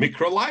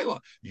 Mikra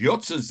Laila.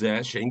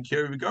 Yotzazeh Shein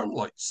Keri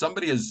Garmlite.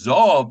 Somebody a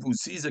Zov who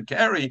sees a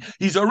carry,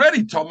 he's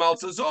already Tomal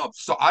Zov.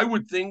 So I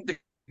would think the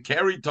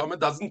carry Toma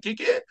doesn't kick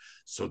in.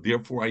 So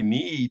therefore I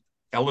need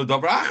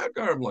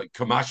Like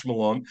Kamash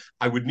Malon,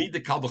 I would need the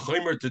Kal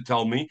V'chomer to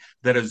tell me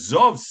that a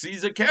Zov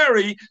sees a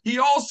carry, he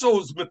also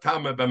is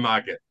Metame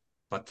B'Maget.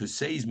 But to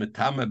say he's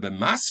Metame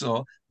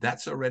B'Masa,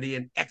 that's already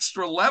an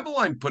extra level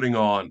I'm putting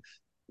on.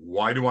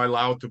 Why do I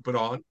allow it to put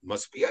on?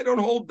 Must be I don't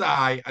hold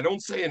die. I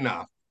don't say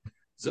enough.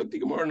 Zog the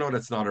Gemara, no,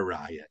 that's not a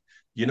raya.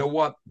 You know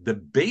what? The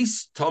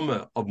base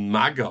tama of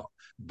Maga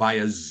by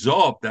a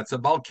Zov, that's a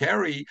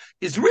Balkari,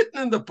 is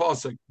written in the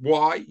Pasuk.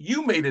 Why?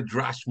 You made a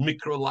drash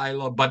mikro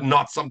laila, but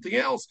not something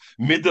else.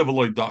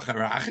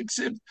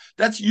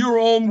 That's your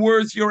own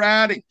words you're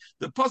adding.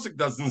 The Pasuk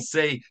doesn't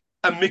say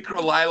a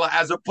mikro laila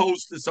as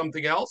opposed to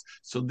something else.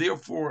 So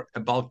therefore,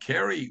 a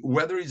Balkari,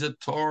 whether he's a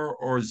Tor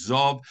or a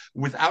Zov,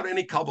 without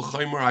any Kal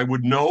V'chomer, I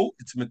would know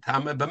it's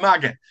Metame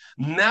B'Maget.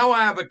 Now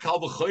I have a Kal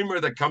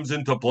V'chomer that comes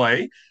into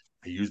play.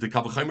 I use the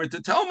Kal V'chomer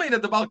to tell me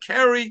that the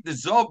Balkari, the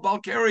Zov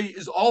Balkari,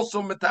 is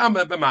also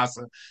Metame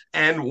B'Masa.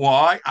 And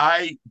why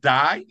I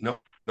die? No,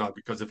 not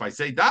because if I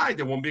say die,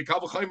 there won't be a Kal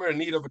V'chomer in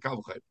need of a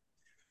Kal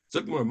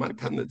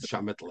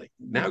V'chomer.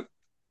 Now,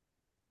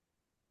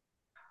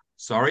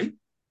 sorry?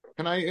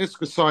 Can I ask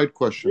a side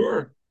question?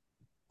 Sure.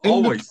 In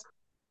Always.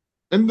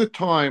 in the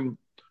time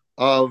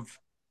of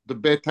the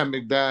Beit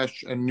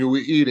HaMikdash and you were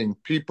eating,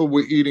 people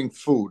were eating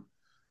food.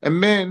 A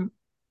man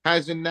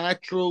has a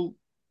natural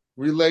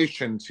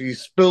relations. He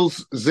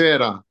spills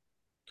zera.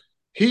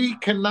 He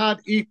cannot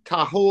eat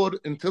tahor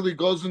until he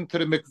goes into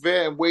the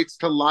mikveh and waits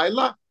till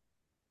Lila.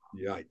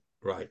 Yeah,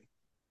 right.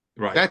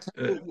 That's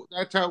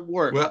how it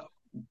works. Well,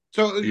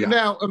 so yeah.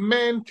 Now a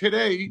man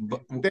today,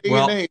 day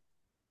and age,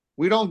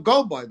 we don't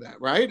go by that,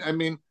 right? I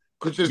mean,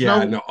 because there's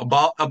no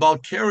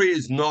about Kerry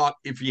is not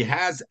if he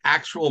has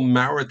actual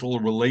marital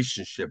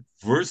relationship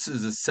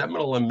versus a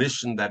seminal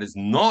emission that is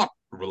not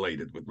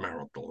related with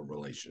marital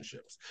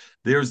relationships.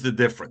 There's the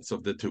difference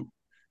of the two,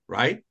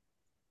 right?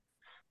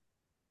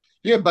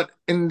 Yeah, but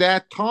in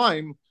that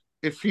time,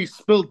 if he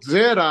spilled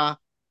zera,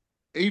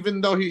 even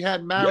though he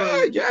had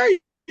married,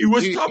 he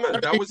was tummy.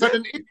 That was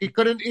it. He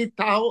couldn't eat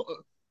tahor.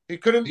 He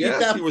couldn't eat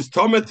that. He was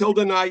tummy till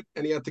the night,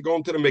 and he had to go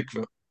into the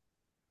mikveh.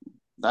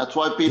 That's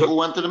why people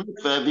went to the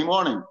mikveh every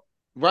morning.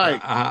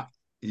 Right.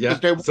 Yeah.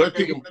 They wanted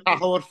to eat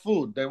tahor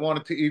food. They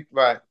wanted to eat,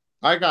 right.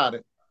 I got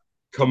it.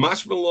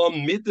 Kamash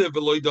Malom Midde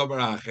Veloy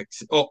Dobarachek.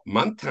 Oh,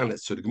 Mantana.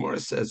 So the Gemara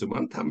says,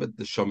 Mantamet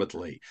the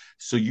Shometlei.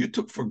 So you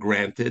took for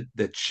granted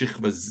that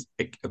Shichva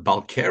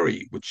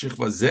Balkari with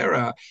Shichva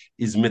Zera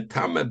is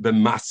Metama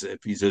Bemasa if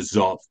he's a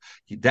Zov.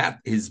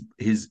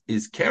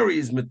 His carry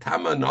is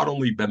Metama not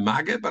only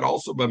Bemage but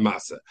also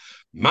Bemasa.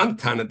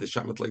 Mantana the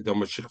Shometlei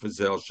Doma Shichva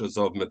Zera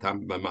Shazov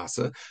Metama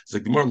Bemasa. So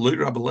the Gemara Loy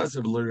Rabbi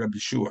Lezer Loy Rabbi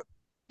Shua.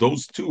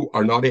 Those two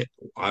are not it.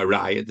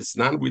 Araya, this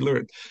nan we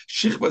learned.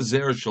 Shichva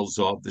zera shel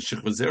zov, the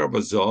shichva zera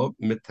b'zov,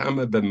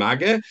 metama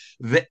b'mage,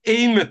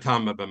 ve'ein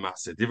metama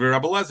b'mase. Divrei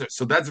Rabbi Lezer.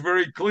 So that's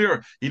very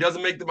clear. He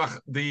doesn't make the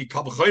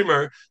Kal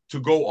V'chomer to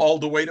go all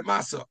the way to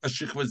masa. A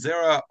shichva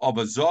zera of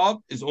a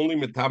zov is only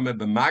metama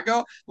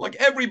b'maga, like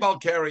every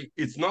balkari.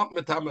 It's not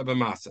metama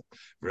b'masa.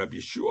 Rabbi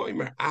Yeshua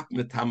imer ap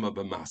metama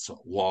b'masa.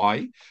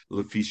 Why?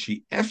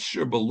 Lefishi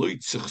efsher b'loy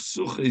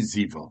tzchsuch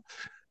ziva.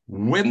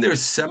 When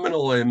there's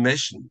seminal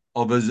emission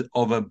of a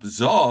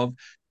b'zov,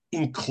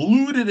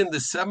 included in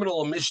the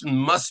seminal emission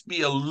must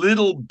be a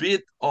little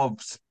bit of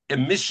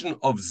emission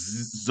of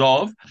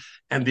zov,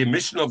 and the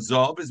emission of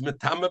zov is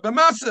metama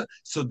b'masa.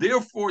 So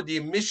therefore, the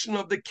emission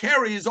of the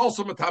carry is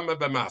also metama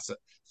b'masa.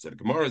 So the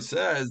Gemara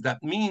says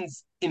that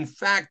means, in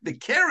fact, the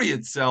carry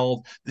itself,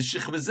 the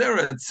shichva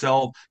zera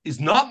itself, is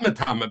not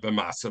metama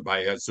b'masa by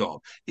a zov.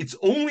 It's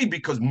only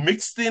because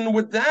mixed in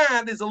with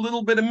that is a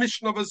little bit of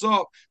emission of a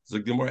zov. So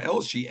the Gemara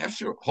elshi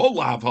efshir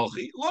holav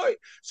halchi loy.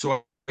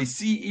 So I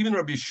see even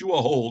Rabbi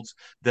Yeshua holds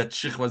that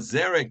shichva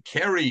zera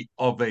carry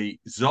of a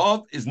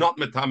zov is not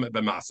metame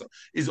b'masa,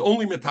 is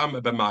only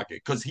metame b'mage,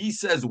 because he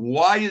says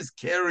why is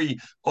carry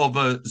of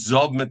a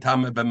zov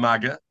metame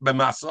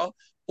b'masa?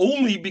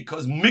 Only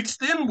because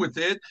mixed in with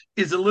it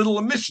is a little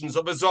emissions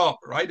of a zov,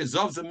 right? A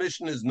zov's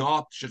emission is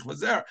not shichva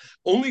zera,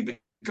 only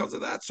because of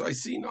that. So I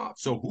see not.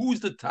 So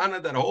who's the Tana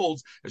that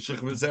holds a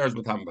shichva zera is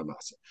metame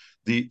b'masa?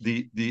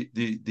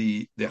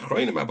 The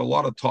Achronim have a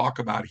lot of talk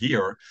about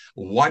here.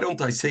 Why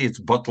don't I say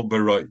it's batal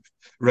b'roiv?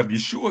 Rabbi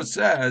Yeshua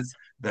says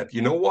that,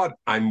 you know what?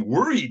 I'm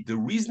worried. The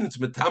reason it's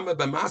metame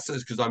b'masa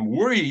is because I'm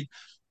worried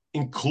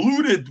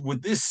included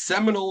with this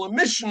seminal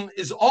emission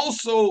is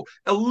also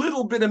a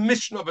little bit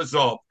emission of a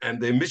zov,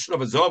 and the emission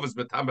of a zov is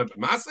metame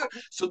b'masa.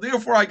 So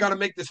therefore, I got to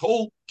make this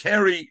whole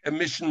carry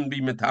emission be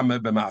metame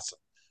b'masa.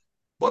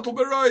 Batal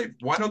b'roiv.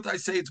 Why don't I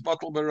say it's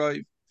batal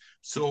b'roiv?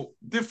 So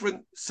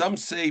different. Some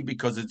say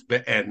because it's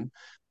be'en,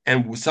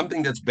 and with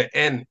something that's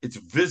be'en, it's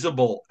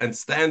visible and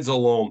stands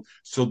alone.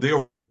 So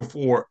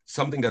therefore,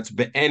 something that's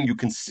be'en, you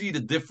can see the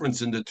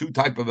difference in the two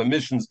type of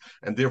emissions,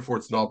 and therefore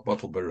it's not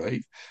batal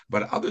b'roiv.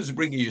 But others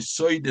bring a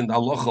yisoid in the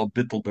halacha of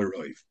bittul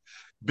b'roiv.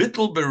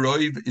 Bittul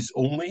b'roiv is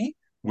only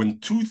when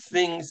two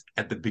things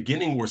at the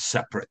beginning were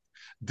separate.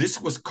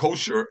 This was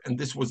kosher and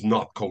this was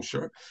not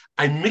kosher.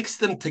 I mixed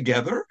them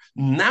together.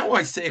 Now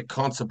I say a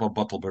concept of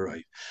batal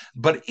b'rayv.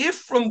 But if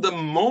from the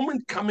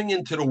moment coming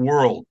into the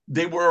world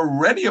they were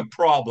already a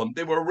problem,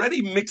 they were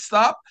already mixed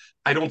up,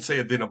 I don't say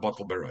a din of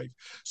batal b'rayv.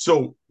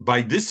 So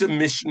by this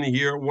omission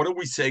here, what are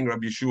we saying?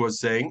 Rabbi Yeshua is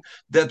saying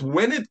that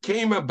when it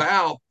came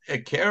about a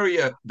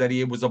carrier that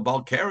he was a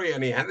Balkaria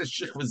and he had a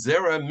Shechva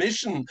Zera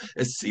emission,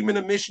 a semen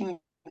emission,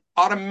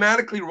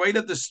 automatically right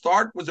at the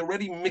start was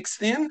already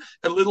mixed in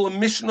a little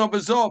emission of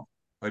Azov.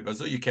 Right,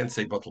 Azov, you can't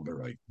say Batal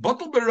Beroiv.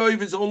 Batal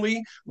Beroiv is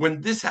only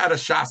when this had a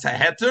Shasa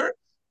Heter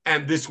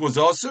and this was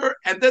Osir,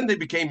 and then they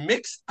became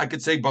mixed, I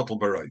could say Batal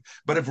Beroiv.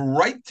 But if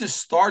right to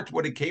start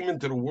when it came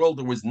into the world,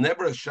 there was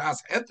never a Shas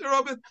Heter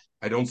of it,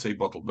 I don't say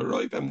Batal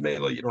Beroiv, and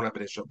Mela, you don't have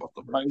an issue of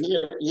Batal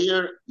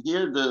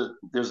Beroiv.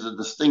 There's a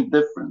distinct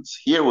difference.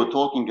 Here we're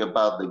talking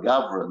about the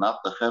Gavra, not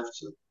the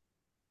Hefzer.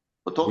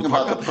 We're talking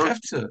about the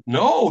person.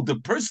 No, the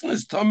person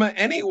is Tama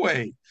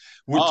anyway.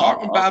 We're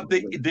talking about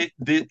the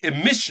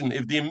emission.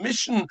 If the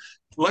emission,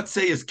 let's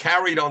say, is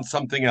carried on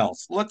something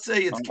else, let's say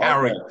it's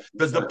carried.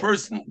 Does the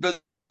person,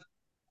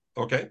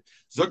 okay?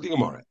 Zog the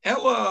Gemara.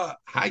 Ella,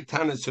 hi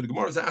Tana. So the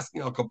Gemara is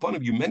asking Al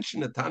Kapanim, you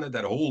mentioned a Tana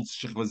that holds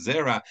Shechva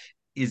Zera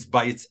is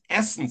by its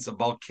essence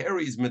about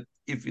carries.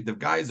 If the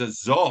guy is a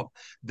Zov,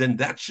 then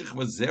that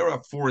Shechva Zera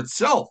for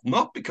itself,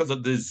 not because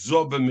of the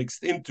Zov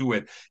mixed into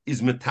it,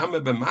 is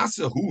Metame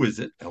B'masa. Who is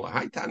it?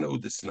 Elahaitana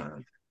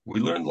Udesnan. We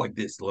learned like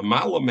this: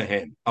 Lamala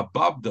Mehen.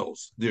 Above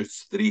those,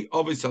 there's three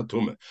Ovis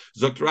Atuma.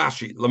 Zok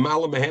Rashi,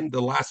 Lamala Mehen, the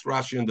last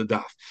Rashi in the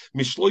Daf.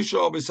 Mishloisha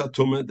Ovis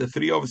Atuma, the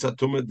three Ovis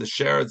Atuma, the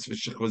Sheretz,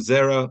 V'Shechva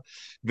Zera,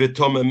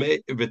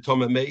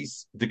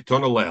 V'Tomemes,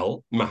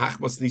 Diktonalel,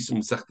 Mahachmas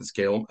Nisum Sechtes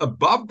Kelem.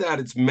 Above that,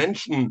 it's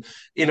mentioned.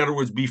 In other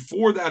words,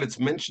 before that, it's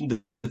mentioned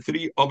the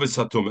three Ovis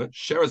Hatuma,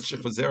 Sheretz,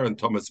 Shechva Zera, and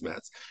Thomas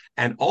Metz.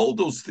 And all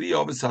those three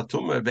Ovis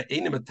Hatuma,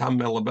 Ve'enim Metam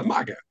Mela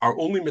B'Maga, are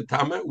only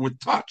Metame with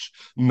touch,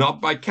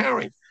 not by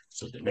carrying.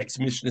 So the next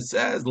Mishnah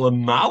says,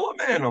 Lamala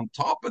man, on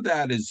top of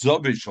that is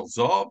Zovish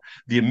Zov,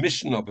 the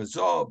emission of a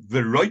Zov,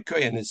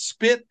 Veroikoi and his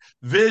spit,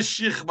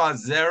 Vishichva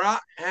Zera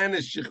and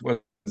his Shichva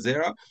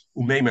Zera,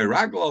 Umei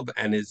Meraglov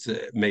and his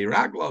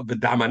Meraglov,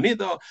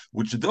 Vidamanida,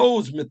 which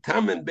those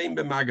Metamen Bein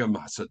B'Maga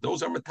Masa,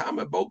 those are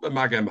Metamen both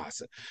B'Maga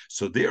Masa.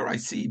 So there I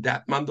see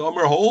that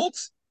Mandomer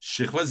holds,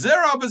 Shichva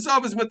Zera of a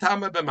Zov is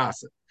Metamen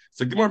B'Masa.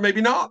 So Gemara,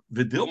 maybe not.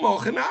 Maybe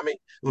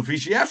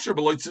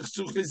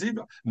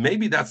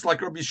that's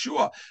like Rabbi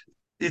Yeshua.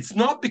 It's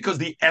not because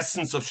the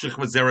essence of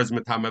Shechva Zera is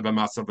Metame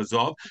B'Masa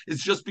V'Zov.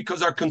 It's just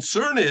because our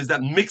concern is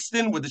that mixed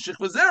in with the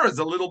Shechva Zera is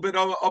a little bit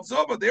of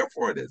Zova.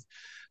 Therefore, it is.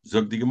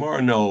 Zog the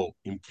Gemara, no.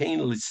 Look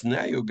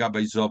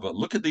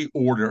at the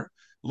order.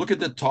 Look at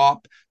the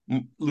top.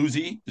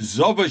 Luzi,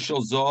 Zova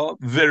Shel Zov,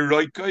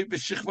 Veroikoi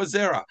B'Shechva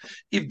Zera.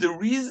 If the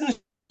reason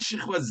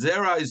Shechva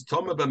Zera is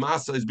Toma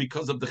B'Masa is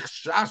because of the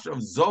chash of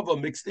Zova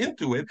mixed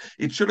into it,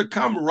 it should have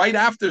come right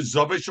after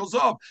Zova Shel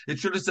Zov. It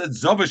should have said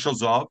Zova Shel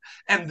Zov,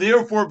 and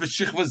therefore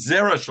V'Shechva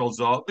Zera Shel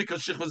Zov,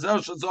 because Shechva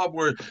Zera Shel Zov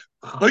were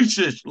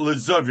Chayshish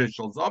LeZova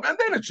Shel Zov, and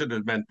then it should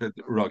have meant that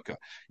Raka.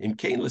 In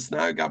Kain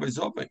L'Snai Gabe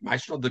Zov,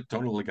 Maishno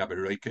Diktonal Gabe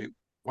Raka.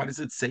 Why does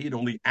it say it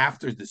only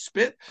after the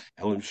spit?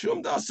 It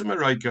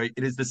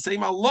is the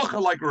same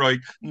halacha like Roy,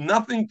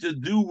 nothing to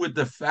do with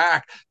the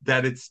fact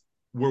that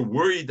we're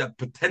worried that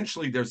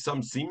potentially there's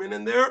some semen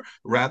in there,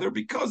 rather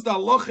because the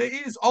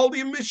halacha is all the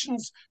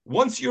emissions.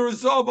 Once you're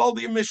resolved, all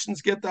the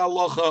emissions get the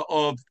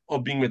halacha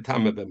of being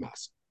metame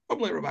b'mas.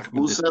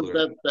 Who said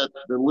that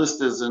the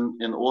list is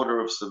in order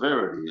of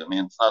severity? I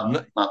mean, it's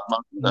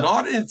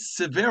not in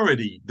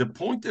severity. The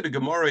point of the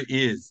Gemara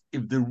is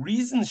if the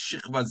reason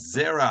Shechva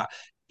Zera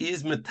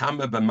is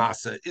metame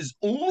b'masa is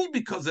only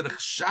because of the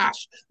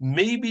chash.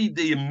 Maybe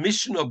the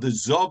emission of the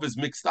zov is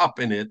mixed up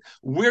in it.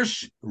 Where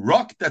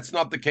rock, that's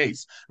not the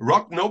case.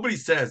 Rock, nobody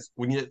says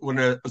when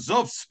a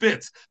zov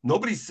spits,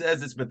 nobody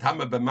says it's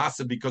metame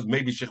b'masa because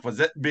maybe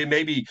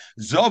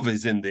zov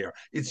is in there.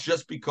 It's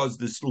just because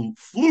this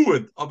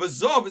fluid of a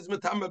zov is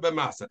metame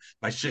b'masa.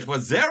 By shechva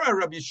zera,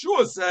 Rabbi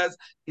Yeshua says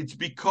it's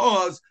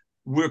because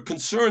we're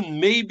concerned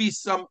maybe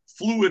some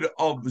fluid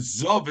of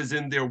Zov is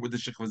in there with the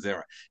Shechva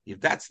Zera. If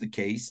that's the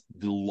case,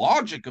 the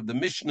logic of the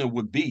Mishnah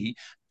would be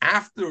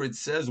after it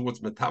says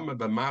what's Metame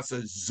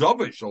B'Masa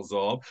Zov Shel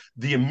Zov,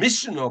 the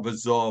emission of a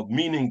Zov,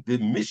 meaning the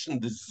emission,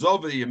 the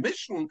Zov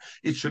emission,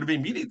 it should have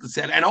immediately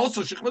said, and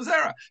also Shechva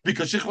Zera,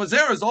 because Shechva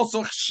Zera is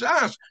also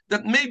Chash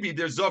that maybe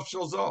there's Zov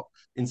Shel Zov.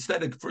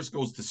 Instead, it first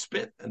goes to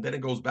spit, and then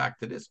it goes back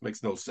to this.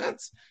 Makes no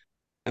sense.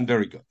 And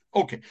very good.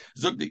 Okay.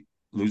 Zogdi,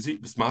 Luzi,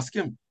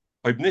 Bismaskim.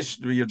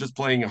 You're just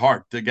playing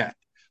hard to get.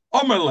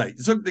 Omalei,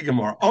 Zug the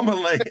Gemara,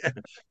 Omalei,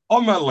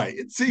 Omalei.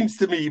 It seems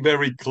to me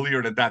very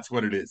clear that that's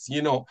what it is.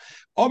 You know,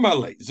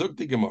 Omalei, Zug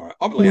the Gemara.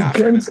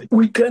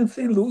 We can't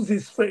see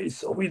Lucy's face,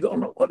 so we don't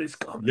know what is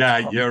coming.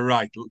 Yeah, you're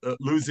right.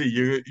 Lucy,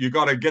 you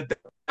got to get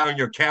down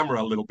your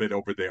camera a little bit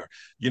over there.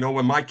 You know,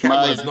 when my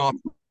camera is not,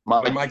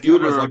 when my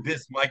camera's like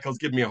this, Michael's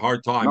giving me a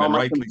hard time, and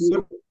rightly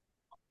so.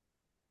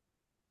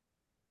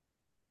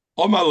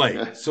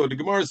 Omalei. So the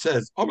Gemara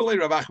says, Omalei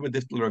Rav Achmed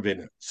Diftel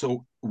Ravina.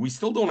 So we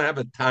still don't have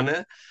a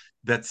Tana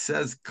that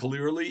says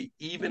clearly,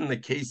 even in the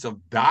case of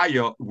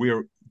Daya,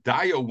 where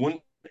Daya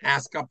wouldn't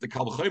ask up the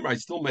Kalvachimer, I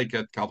still make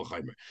it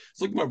Kalvachimer.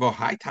 So look about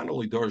high Tana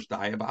Lidorj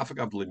Daya, but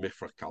Afagavli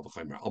Mifrach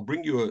Kalvachimer. I'll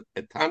bring you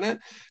a Tana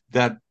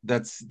that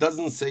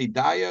doesn't say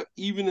Daya,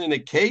 even in a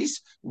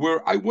case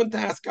where I wouldn't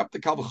ask up the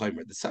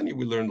Kalvachimer. The Sanya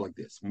we learned like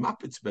this: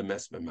 Mapitz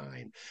bemes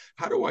b'mayin.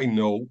 How do I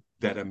know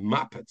that a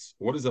mapitz?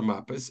 What is a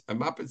mapitz? A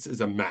mapitz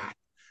is a mat.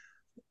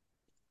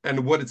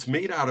 And what it's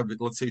made out of,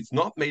 let's say it's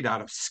not made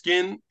out of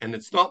skin and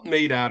it's not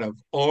made out of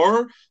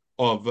ore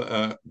of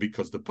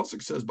because the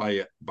pasuk says by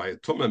a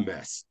tumah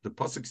mess, the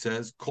pasuk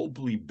says kol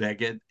pli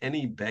beged,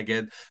 any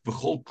beged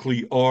v'chol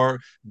kli or,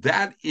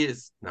 that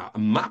is now a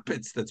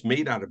mapitz that's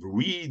made out of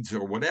reeds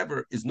or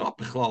whatever is not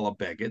bichlal a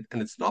beged,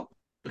 and it's not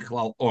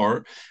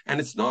or, and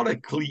it's not a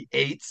kli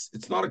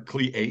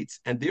eitz,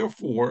 and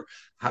therefore,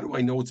 how do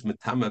I know it's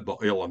metame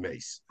ba'oil a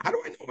mace? How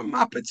do I know a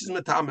mapitz is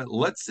metame?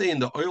 Let's say in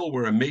the oil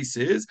where a mace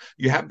is,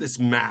 you have this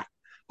mat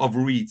of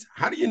reeds.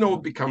 How do you know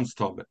it becomes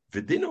tame?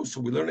 Vidino,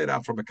 so we learn it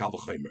out from a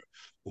kalvachimer.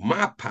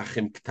 Uma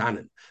pachim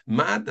ktanen,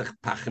 ma dech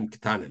pachim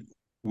ktanen,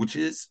 which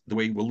is the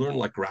way we'll learn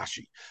like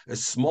Rashi, a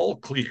small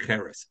kli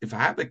cheres. If I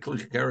have a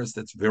kli cheres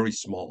that's very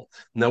small.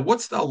 Now,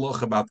 what's the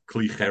halach about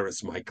kli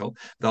cheres, Michael?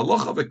 The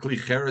halach of a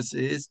kli cheres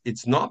is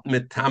it's not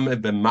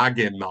metame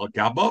b'mage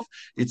malgabov.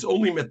 It's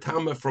only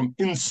metame from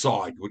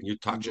inside when you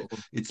touch it.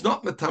 It's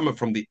not metame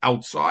from the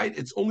outside.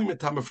 It's only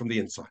metame from the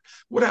inside.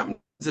 What happens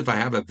if I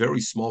have a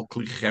very small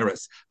kli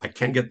cheres? I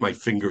can't get my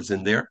fingers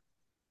in there.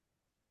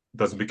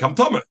 Doesn't become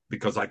tumah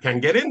because I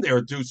can't get in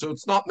there too. So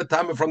it's not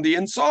metama from the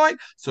inside,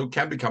 so it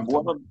can become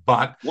tumah.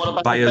 But what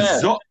about by a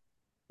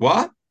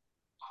what?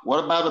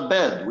 What about a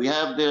bed? We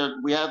have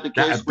the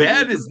case. A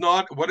bed is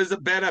not. What does a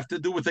bed have to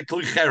do with a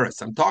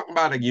klicheres? I'm talking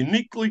about a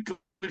uniquely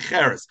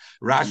klicheres.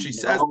 Rashi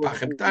says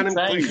pachim tanim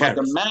klicheres. But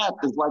the mat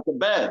is like a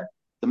bed.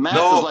 The mat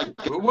is like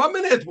 1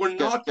 minute. We're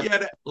not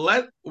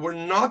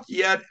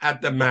yet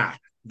at the mat.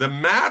 The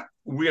mat,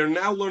 we are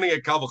now learning a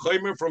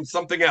kalvachomer from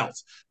something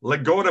else.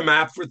 Let go of the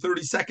mat for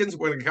 30 seconds.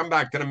 We're going to come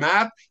back to the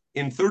mat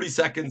in 30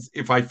 seconds.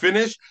 If I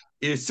finish,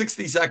 is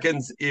 60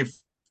 seconds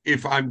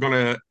if I'm going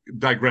to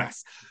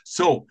digress.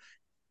 So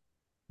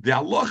the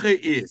halacha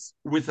is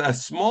with a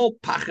small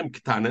pachim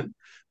ktanen,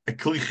 a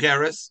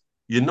klicheres.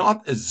 You're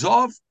not a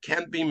zov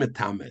can't be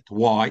metamet.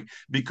 Why?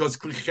 Because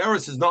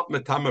klicheres is not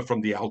metamet from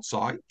the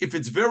outside. If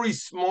it's very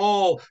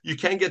small, you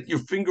can't get your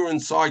finger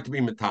inside to be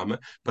metamet.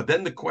 But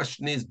then the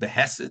question is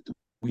beheset.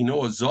 We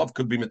know a zov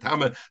could be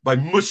metame by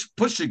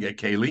pushing a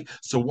keli.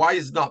 So why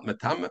is it not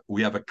metame?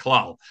 We have a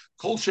klal.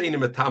 Kol she'ena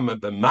metame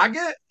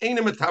b'mage,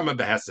 ena metame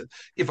beheset.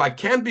 If I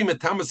can't be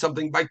metame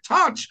something by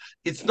touch,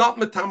 it's not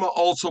metame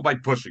also by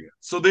pushing it.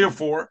 So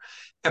therefore,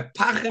 a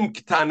pachim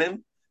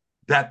ktanim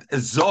that a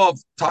zov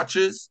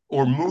touches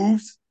or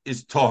moves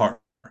is tar.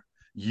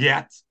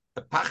 Yet,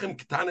 a pachim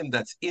ktanim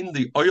that's in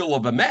the oil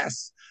of a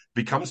mess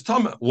becomes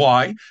tama.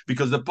 Why?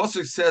 Because the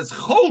pasuk says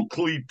chol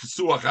kli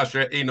psuach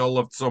asher ein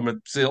olav tzomet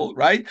psil.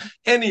 Right?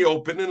 Any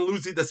open and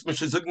Lucy that's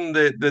mishazugin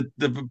the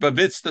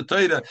bavitz the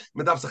Torah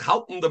medavs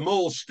halten the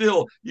mole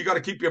still. You got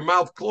to keep your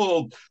mouth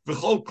closed.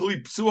 V'chol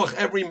kli psuach,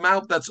 every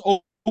mouth that's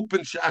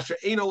open shasha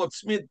ein olav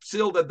smid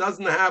psil that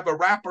doesn't have a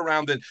wrap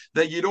around it,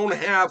 that you don't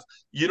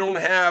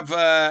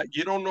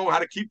know how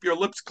to keep your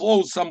lips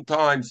closed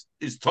sometimes,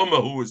 is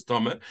tama. Who is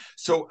tama?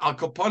 So al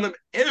kapanim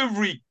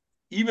every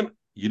even.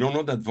 You don't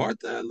know that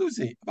Vart,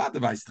 Lucy? About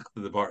the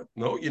Vart.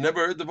 No, you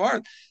never heard the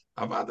Vart.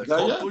 About the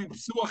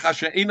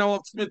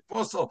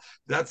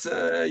That's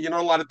you're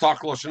not allowed to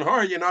talk Lashon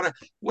Hara. You're not.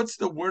 What's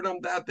the word on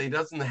that? They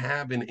doesn't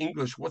have in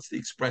English. What's the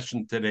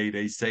expression today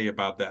they say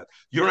about that?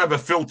 You don't have a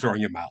filter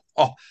on your mouth.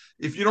 Oh,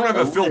 if you don't have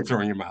a filter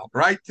on your mouth,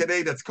 right?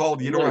 Today that's called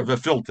you don't have a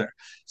filter.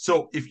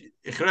 So if you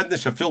have a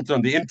filter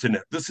on the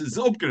internet, this is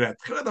upgrade.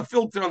 A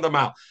filter on the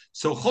mouth.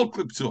 So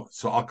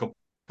I'll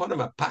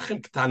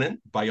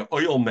by an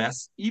oil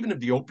mess, even if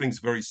the opening is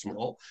very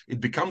small, it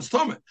becomes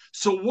tumah.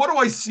 So what do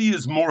I see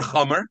is more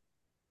chamer?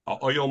 An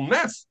oil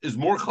mess is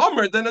more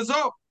chamer than a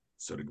zov.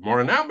 So the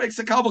Gemara now makes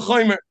a kal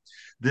v'chomer.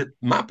 The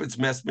mapets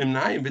mess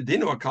b'mnayim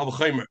v'dino a kal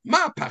v'chomer.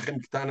 Ma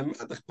pachim ktanim,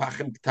 madach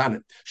pachim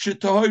ktanim.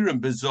 Shetohirim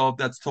bezov,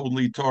 that's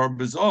totally tor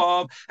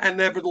bezov, and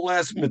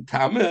nevertheless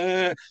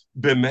metame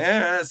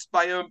b'mes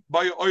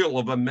by oil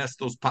of a mess,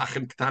 those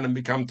pachim ktanim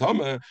become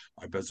tama.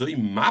 Bezoi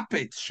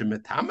mapets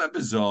shemetame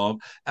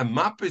bezov, and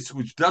mapets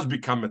which does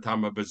become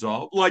metame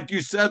bezov, like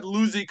you said,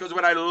 Lucy, because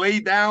when I lay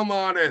down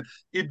on it,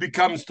 it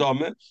becomes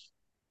tama.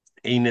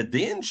 Ein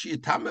adin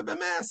sheitame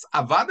b'mes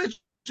avadet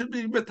should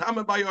be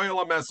metame by oil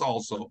a mess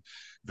also.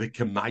 The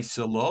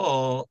kemaisa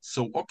law.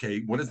 So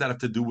okay, what does that have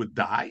to do with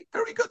dye?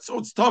 Very good. So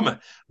it's tama.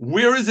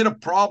 Where is it a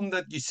problem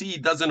that you see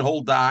it doesn't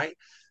hold dye?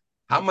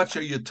 How much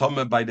are you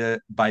tama by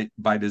the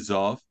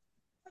zov?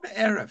 The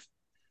erev.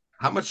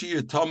 How much are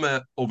you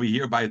tama over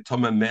here by a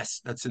tama mess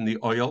that's in the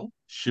oil?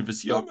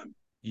 Shivas yomim.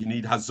 You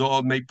need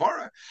Hazor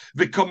Meipara.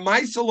 The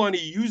Kamaisalon,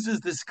 he uses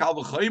this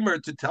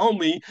Kalvachimer to tell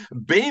me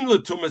Bain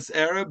Latumas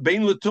Arab,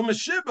 Bain Latumas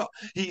Shiva.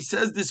 He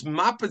says this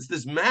map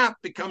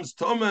becomes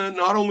Tuma,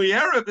 not only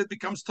Arab, it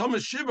becomes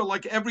Tumas Shiva,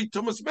 like every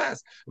Tumas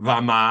mess.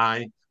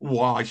 Vamai.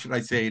 Why should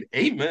I say it?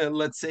 Amen.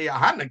 Let's say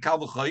Ahana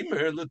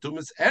Kalvachimer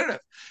Latumas Arab.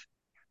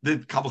 The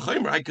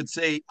Kalvachimer, I could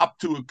say up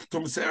to a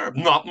Tumas Arab,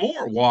 not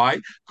more. Why?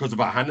 Because of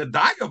a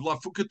Hanadai of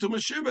Lafuka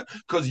Tumas Shiva.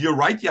 Because you're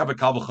right, you have a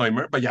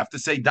Kalvachimer, but you have to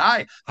say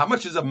die. How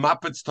much is a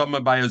Mapitz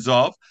Tuma by a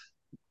Zov?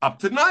 Up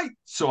to night.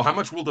 So how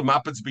much will the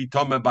Mapitz be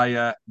Tuma by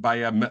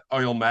a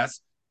oil mess?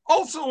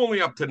 Also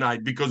only up to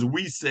night, because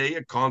we say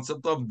a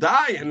concept of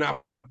die and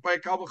not by a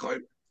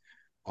Kalvachimer.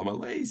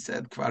 Amalei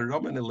said,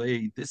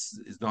 this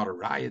is not a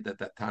riot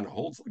that Tana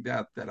holds like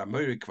that. That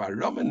Amiri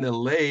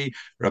Kvaromanele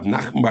Rav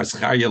Nachman Bar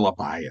Zcharia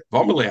Labaya.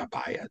 Vamalei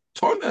Abaya.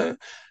 Tona,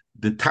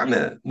 the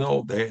Tana,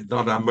 no, they're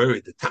not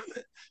Amiri, the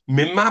Tana.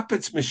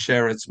 Mimapets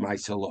Mesheretz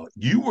Maisala.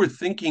 You were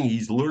thinking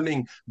he's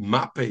learning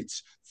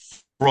Mapets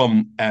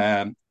from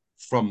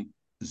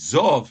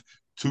Zov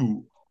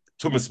to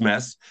Tumas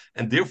Mess,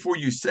 and therefore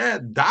you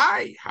said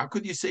die. How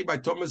could you say by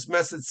Tumas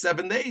Mess it's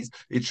 7 days?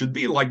 It should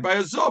be like by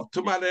a Zov,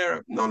 Tumat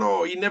Erev.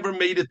 No, he never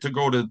made it to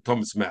go to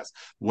Tumas Mess.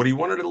 What he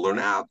wanted to learn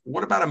out,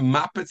 what about a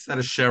Mapitz that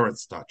a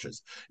Sheretz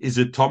touches? Is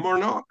it Tum or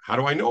not? How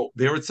do I know?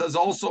 There it says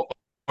also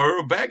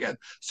or Beged.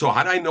 So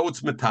how do I know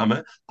it's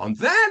Metame? And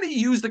then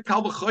he used the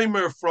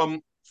Kalvachimer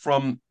from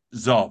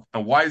Zov.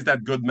 And why is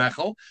that good,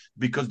 Mechel?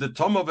 Because the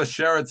Tom of a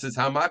Sheretz is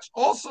how much?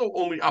 Also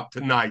only up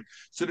to night.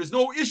 So there's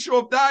no issue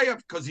of Daya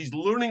because he's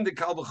learning the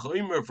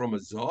Kalvachimer from a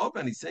Zov,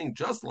 and he's saying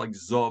just like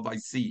Zov, I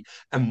see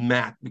a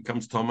mat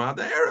becomes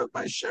Tomad Arab.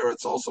 By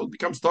Sheretz also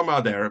becomes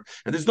Tomad Arab.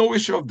 And there's no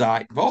issue of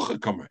Daya.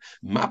 Vochakomer.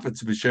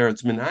 Mapets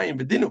b'Sheretz Minayim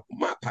Bedinu.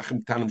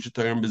 Mapachim Tanim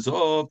Shetoyim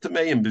Bezov,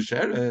 Tameim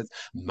b'Sheretz.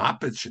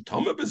 Mapets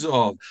Shetoma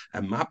Bezov.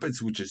 And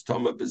Mapets, which is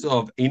Toma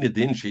Bezov,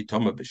 Einadin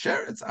Shetoma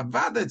b'Sheretz.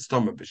 Avada, it's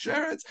Toma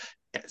b'Sheretz.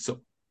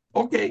 So,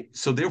 okay,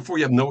 so therefore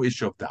you have no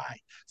issue of die.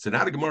 So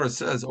now the Gemara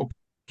says,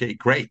 okay,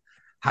 great.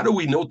 How do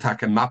we know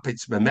taka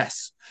mapets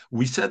bemes?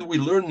 We said we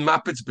learned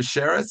mapets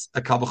b'sheretz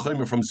a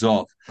kalvachomer from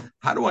Zov.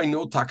 How do I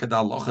know taka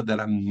da alocha that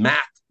a mat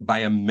by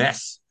a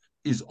mess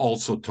is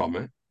also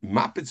tome?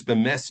 Mapets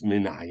bemes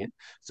minayin.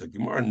 So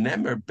Gemara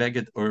nemer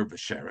beged ur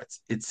b'sheretz.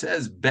 It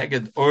says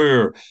beged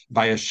ur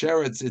by a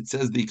sheretz. It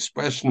says the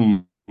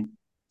expression.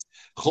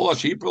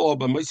 And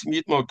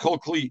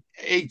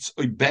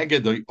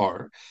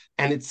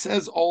it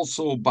says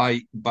also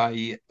by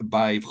beged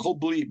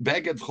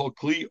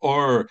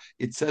or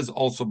it says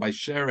also by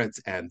sheretz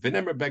and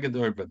v'nemer beged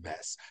or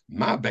b'mes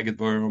ma beged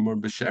or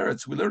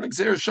b'sheretz. We learn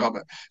exer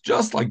shabbat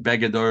just like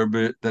beged or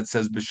that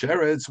says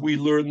b'sheretz. We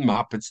learn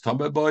mapets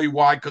tamaboy.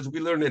 Why? Because we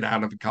learn it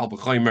out of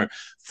kalvachimer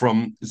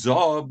from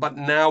Zov. But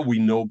now we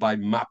know by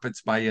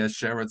mapets by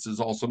sheretz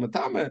is also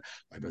matame.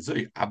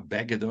 A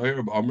beged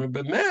or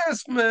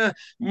b'mes.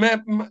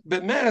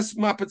 Bemes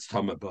mapets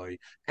tamaboy,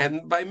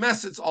 and by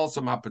mes it's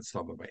also mapets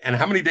tamaboy. And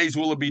how many days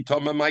will it be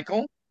tama,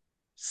 Michael?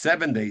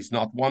 7 days,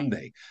 not 1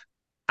 day.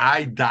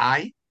 I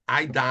die.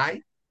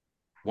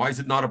 Why is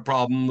it not a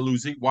problem,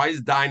 Lucy? Why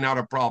is die not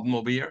a problem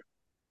over here?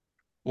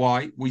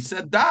 Why? We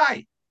said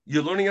die.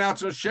 You're learning it out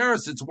to a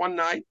sheretz. It's 1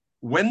 night.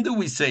 When do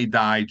we say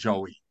die,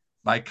 Joey?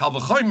 By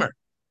kalvachomer.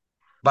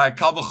 By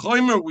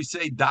kalvachomer, we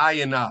say die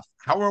enough.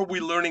 How are we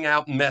learning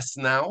out mess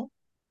now?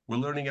 We're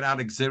learning it out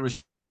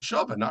exerish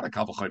Shabbat, not a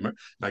Kalvachimer.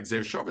 Like Zer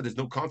Shabbat, there's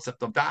no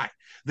concept of die.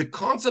 The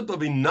concept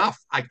of enough,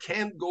 I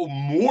can't go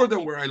more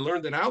than where I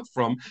learned it out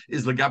from,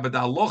 is the Gabad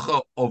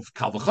Alocha of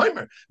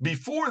Kalvachimer.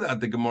 Before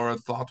that, the Gemara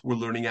thought we're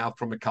learning out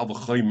from a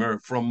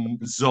Kalvachimer from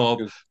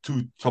Zov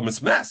to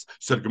Thomas Mess.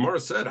 So the Gemara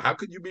said, how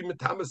could you be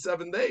Metama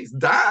 7 days?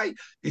 Die.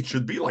 It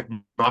should be like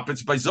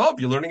Mapits by Zov.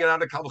 You're learning it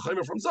out of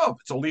Kalvachimer from Zov.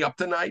 It's only up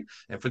to night.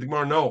 And for the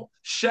Gemara, no.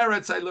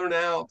 Sheretz, I learn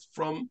out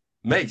from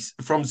Mace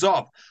from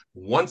Zov.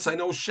 Once I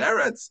know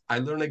Sheretz, I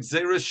learn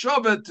Xeris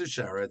Shabbat to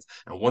Sheretz.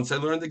 And once I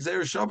learned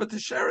Xeris Shabbat to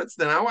Sheretz,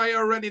 then now I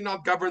already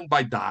not governed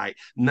by die.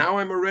 Now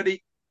I'm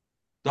already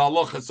the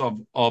halachas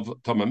of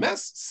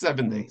Tamames,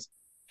 7 days.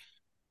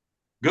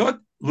 Good?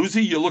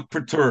 Lucy, you look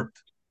perturbed.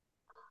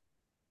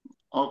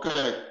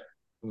 Okay.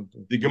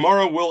 The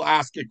Gemara will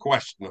ask a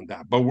question on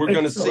that, but we're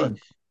going to see.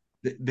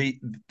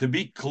 To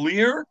be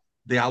clear,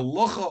 the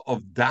halacha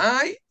of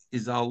die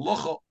is a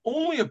halacha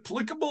only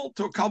applicable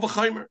to a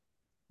kalvachimer.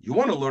 You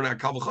want to learn a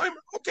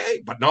kalvachimer?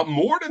 Okay, but not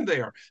more than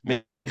there.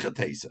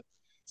 Zok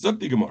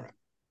the Gemara.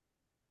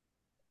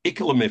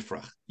 Ikla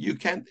mifrach. You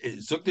can't.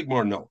 Zok the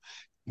Gemara. No.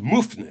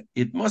 Mufne.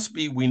 It must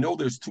be. We know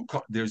there's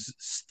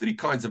 3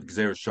 kinds of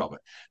gzer shabbat.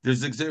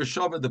 There's gzer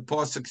shabbat. The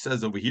pasuk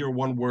says over here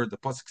 1 word. The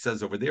pasuk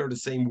says over there the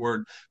same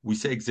word. We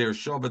say gzer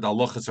shabbat. The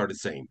halachas are the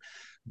same,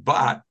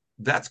 but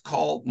that's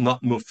called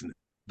not mufne.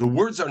 The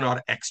words are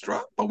not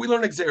extra, but we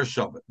learn Xer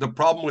Shabbat. The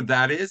problem with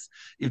that is,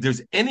 if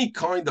there's any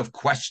kind of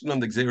question on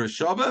the Xer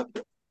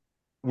Shabbat,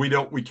 we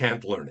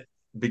can't learn it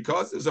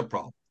because there's a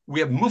problem. We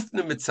have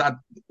Mufne Mitzad,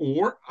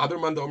 or other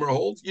Mandomer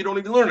holds, you don't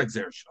even learn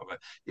Xer Shabbat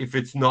if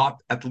it's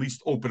not at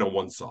least open on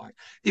one side.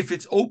 If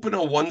it's open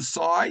on one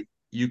side,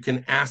 you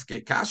can ask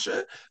a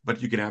kasha,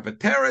 but you can have a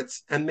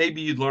teretz, and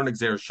maybe you'd learn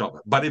Gzeir Shava.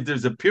 But if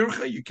there's a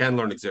pircha, you can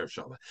learn Gzeir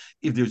Shava.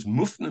 If there's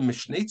mufna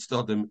mishneit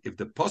stadim, if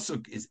the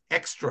pasuk is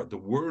extra, the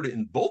word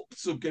in both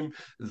pasukim,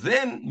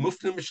 then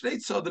mufna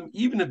mishneit stadim,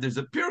 even if there's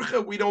a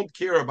pircha, we don't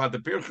care about the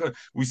pircha.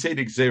 We say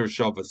the Gzeir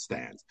Shava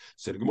stands.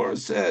 So the Gemara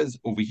says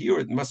over here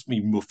it must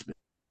be mufna.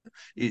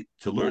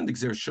 To learn the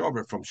Gzeir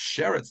Shava from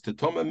Sheretz to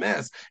Toma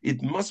Mes,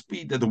 it must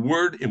be that the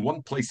word in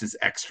one place is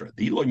extra.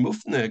 The Eloi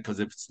Mufne, because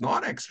if it's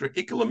not extra,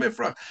 Ikela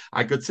Mifrach,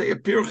 I could say a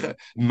Pircha.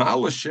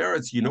 Mala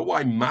Sheretz, you know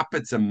why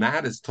Mapetz and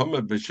Mat is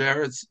Toma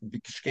B'Sheretz?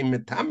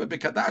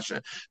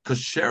 Because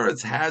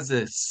Sheretz has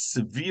a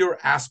severe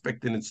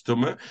aspect in its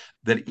Toma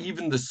that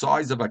even the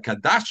size of a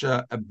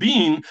Kadasha, a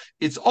bean,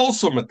 it's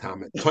also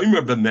Matamet.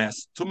 Tomer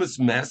B'Mes, Tumas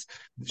Mes,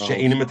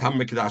 She'enim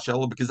Matamet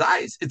Kadasha, because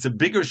eyes. It's a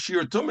bigger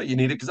sheer Tuma. You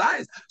need a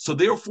Kazayas. So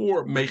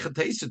therefore,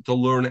 Mechatesit to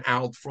learn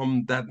out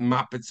from that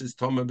Mapetz is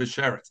Toma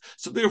B'Sheretz.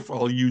 So therefore,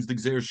 I'll use the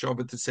Gzeir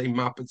Shava to say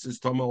Mapetz is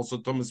Toma, also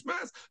Thomas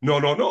Mas. No.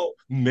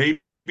 Maybe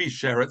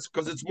Sheretz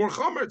because it's more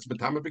Chomer. It's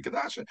Betama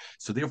B'Kadasha.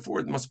 So therefore,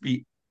 it must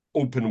be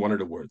open one of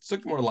the words.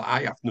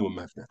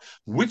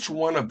 Which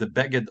one of the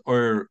Beged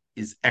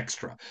is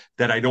extra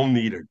that I don't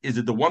need it? Is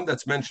it the one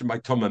that's mentioned by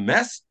Toma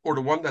Mes or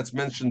the one that's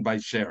mentioned by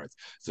Sheretz?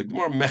 So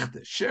more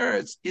Mechte.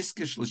 Sheretz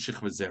iskish l'shich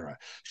v'zera.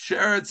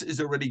 Sheretz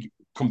is already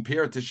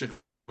compared to Shich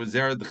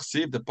V'zera.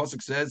 The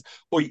pasuk says,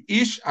 "Oy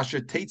ish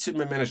asher teitzim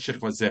memena shich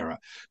v'zera."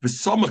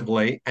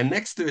 V'samachle, and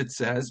next to it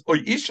says,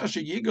 "Oy ish asher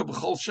yiga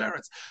b'chol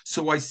sheretz."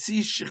 So I see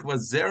shich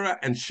v'zera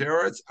and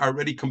sheretz are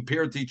already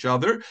compared to each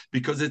other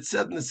because it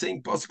said in the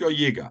same pasuk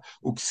yiga.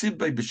 Uksib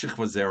by b'shich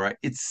v'zera.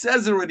 It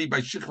says already by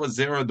shich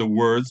v'zera the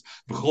words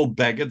b'chol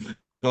beged.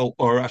 It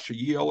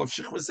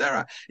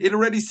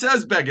already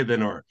says beged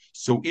and or.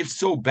 So if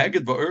so,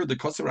 beged va'ur the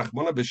koser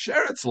rachmana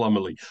b'sheretz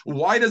lamali.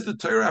 Why does the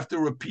Torah have to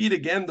repeat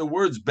again the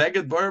words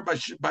beged va'ur by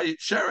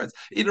sheretz?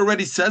 It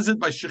already says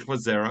it by shich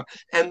v'zera,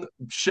 and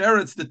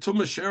sheretz, the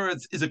tumah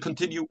sheretz, is a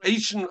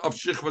continuation of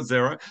shich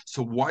v'zera.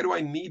 So why do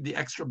I need the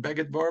extra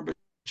beged va'ur?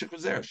 So I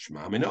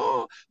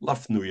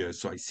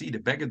see the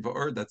beged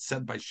va'ur that's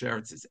said by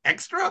Sheretz is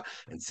extra,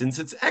 and since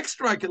it's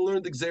extra, I can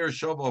learn the Gzeir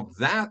Shava of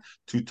that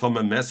to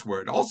Toma Mes, where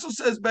it also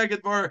says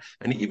beged va'ur.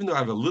 And even though I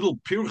have a little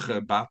pircha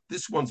about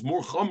this one's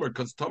more chomer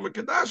because Toma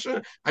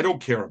Kadasha, I don't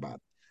care about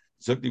it.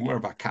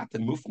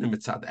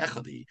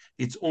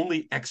 It's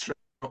only extra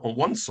on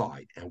one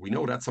side, and we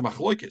know that's a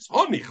machloikis.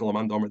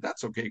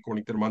 That's okay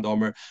according to the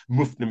Mandomer.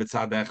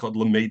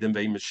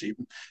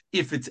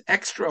 If it's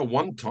extra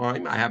one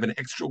time, I have an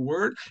extra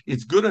word.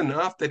 It's good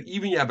enough that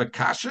even you have a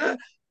kasha,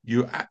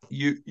 you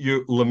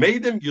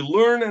lamedim, you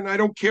learn, and I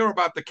don't care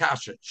about the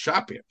kasha.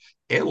 Shapir.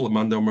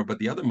 But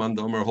the other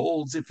mandomer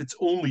holds if it's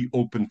only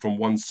open from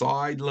one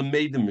side,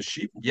 lamedim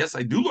maship. Yes,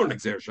 I do learn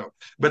Gzeir Shava.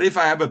 But if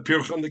I have a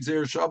pirch on the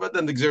Gzeir Shava,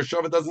 then the Gzeir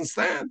Shava doesn't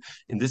stand.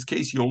 In this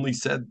case, you only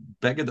said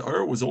beged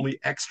was only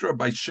extra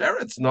by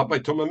Sheretz, not by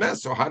Toma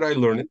Mes. So how do I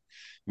learn it?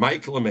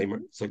 Michael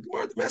Amemer. So the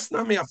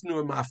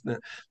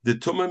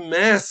Tuma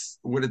Mes,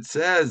 what it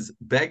says,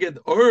 beged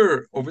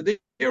over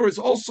there is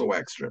also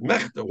extra.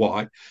 Mechta,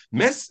 why?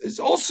 Mes is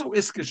also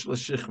iskish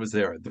l'shich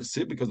v'zera.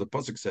 Because the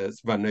pasuk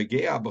says,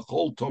 "V'negea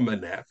b'chol Tuma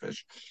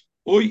nefesh."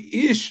 Oy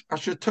ish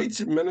asher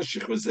toitzim mena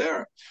shich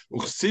v'zera.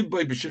 Uchsib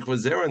by b'shich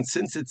v'zera, and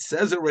since it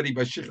says already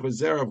by shich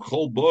v'zera,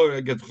 b'chol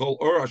boy get b'chol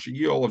asher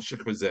yol of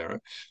shich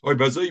v'zera. Oy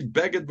bazoi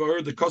beged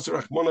b'or the koser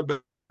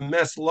achmona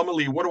Mes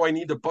lamali. What do I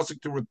need the pasuk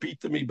to repeat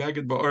to me?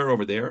 Beged ba'ur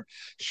over there.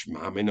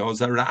 Shma mino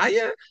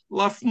zaraya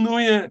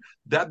lafnuya.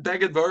 That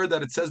beged ba'ur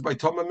that it says by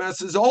Toma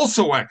Mes is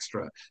also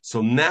extra.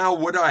 So now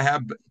what do I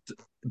have?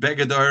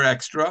 Beged ba'ur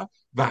extra.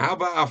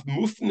 V'haba af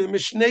mufne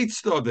mishneit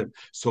stodim.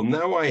 So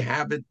now I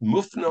have it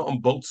mufna on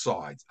both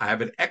sides. I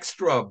have an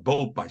extra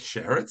bolt by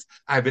Sheretz.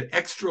 I have an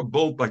extra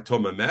bolt by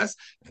Toma Mes,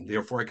 and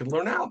therefore I can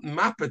learn out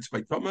Mapetz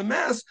by Toma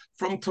Mes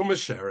from Toma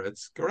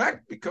Sheretz.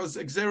 Correct? Because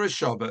Gzeir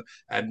Shava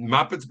and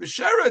Mapetz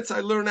b'Sheretz I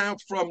learn out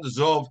from the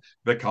Zov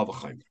Bekal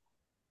V'Chaim.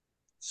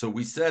 So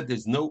we said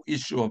there's no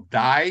issue of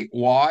die.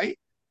 Why?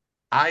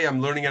 I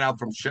am learning it out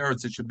from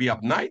Sheretz. It should be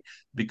up night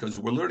because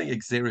we're learning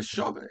Gzeir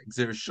Shava.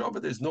 Gzeir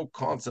Shava, there's no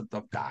concept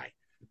of die.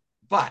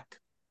 But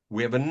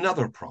we have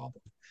another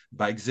problem.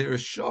 By Gzeir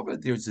Shava,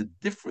 there's a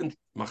different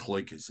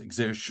machlokes.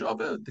 Gzeir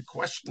Shava, the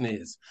question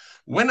is,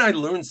 when I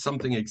learn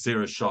something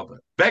Gzeir Shava,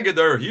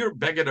 begeder here,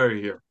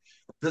 begeder here,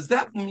 does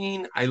that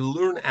mean I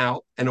learn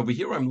out, and over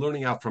here I'm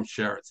learning out from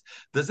Sheretz?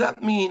 Does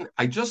that mean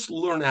I just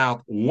learn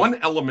out one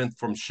element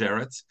from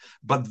Sheretz,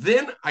 but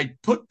then I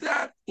put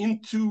that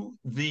into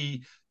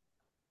the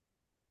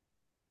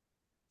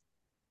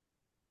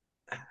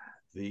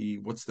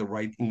what's the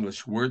right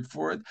English word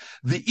for it?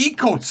 The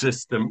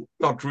ecosystem,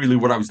 not really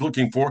what I was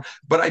looking for,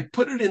 but I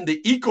put it in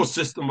the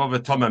ecosystem of a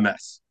Toma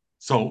Mes.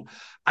 So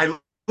I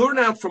learn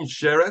out from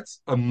Sheretz,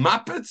 a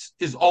Mapetz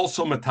is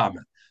also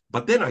Matamet.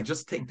 But then I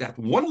just take that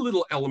one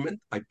little element,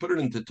 I put it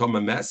into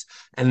Toma Mes,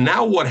 and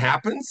now what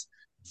happens?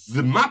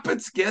 The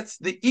Mapetz gets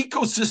the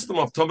ecosystem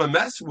of Toma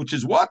Mes, which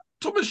is what?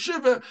 Toma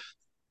Shiva,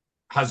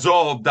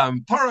 Hazov,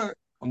 Dam Para,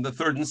 on the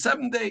third and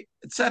seventh day,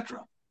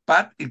 etc.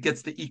 but it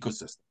gets the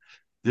ecosystem.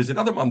 There's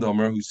another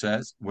Mandomer who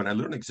says, when I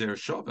learn Xer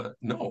Shava,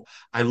 no,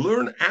 I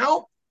learn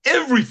out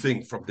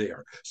everything from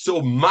there. So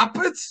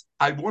Muppets,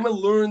 I want to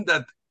learn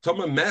that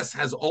Tama Mes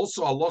has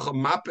also halacha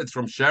Muppets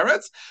from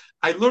Sheretz.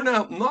 I learn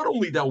out not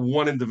only that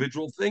one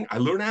individual thing, I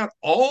learn out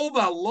all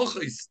the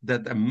halachas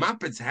that the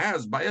Muppets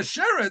has by a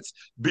Sheretz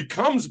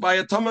becomes by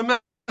a Tama Mes.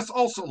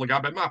 Also, look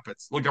at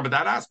Muppets. Look at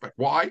that aspect.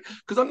 Why?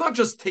 Because I'm not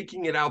just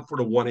taking it out for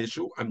the one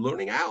issue. I'm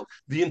learning out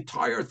the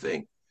entire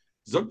thing.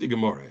 Zog the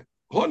Gemara.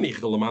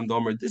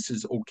 This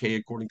is okay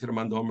according to the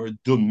Mandomer.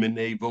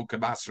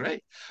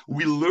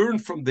 We learn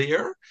from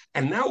there,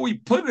 and now we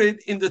put it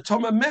in the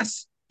Tama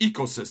Mes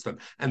ecosystem,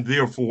 and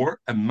therefore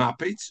a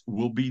Muppets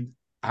will be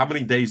how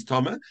many days,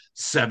 Tama?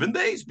 7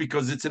 days,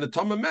 because it's in a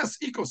Tama Mes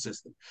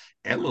ecosystem.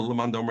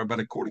 But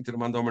according to the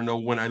Mandomer, no,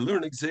 when I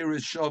learn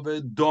Xeris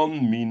Shave Don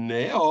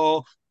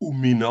Mineo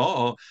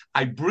Umino,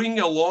 I bring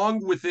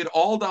along with it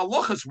all the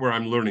halachas where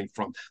I'm learning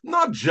from.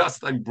 Not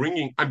just I'm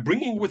bringing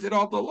with it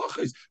all the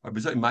halachas.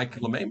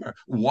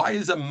 Why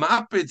is a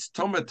Muppets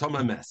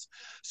Tama Mes?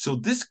 So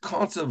this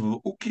concept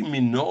of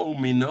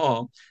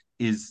Ukimino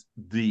is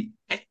the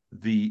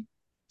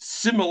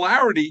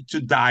similarity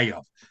to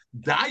Dayav.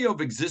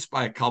 Dayav exists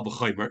by a Kal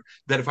B'Chomer,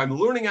 that if I'm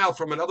learning out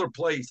from another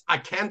place, I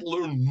can't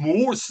learn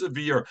more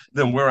severe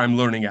than where I'm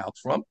learning out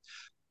from.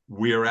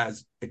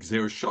 Whereas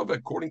Xer Shava,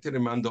 according to the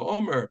Manda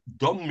Omer,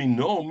 Don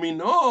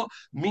Mino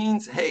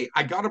means, hey,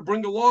 I got to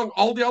bring along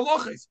all the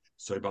halachas.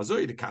 So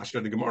the kasha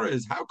of the Gemara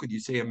is, how could you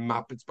say a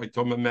Muppets by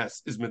Toma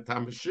Mes is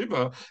Metam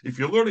Shiva if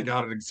you're learning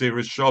out at Xer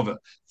Shava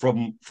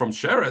from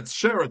Sheretz?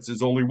 Sheretz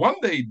is only 1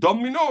 day.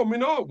 Don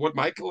Mino. What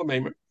Michael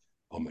Amemer?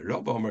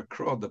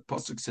 The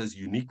pasuk says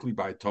uniquely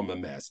by Toma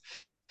Mes.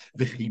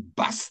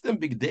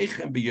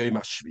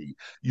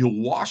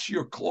 You'll wash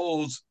your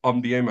clothes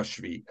on the Yom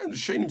HaShvi. And the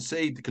Shainim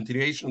say the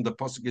continuation of the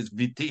pasuk is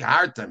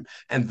v'tihartem,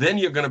 and then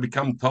you're going to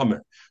become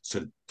Toma. So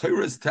the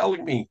Torah is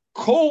telling me,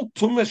 Kol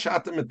tumah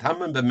shatem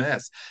etamem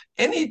b'mes.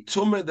 Any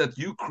tumah that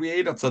you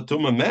create as a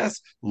tumah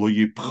mes, lo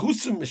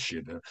yipchusim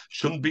meshiva,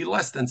 shouldn't be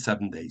less than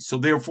 7 days. So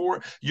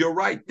therefore, you're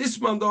right. This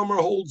mandomer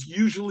holds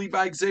usually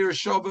by Xer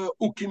Shava,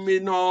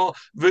 ukimino,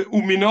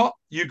 ve'umino.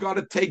 You got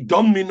to take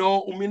dam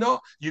mino, umino.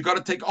 You got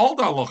to take all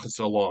the halachas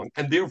along.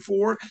 And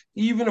therefore,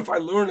 even if I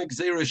learn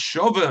Xer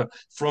Shava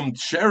from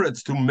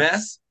Sheretz to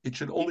mes, it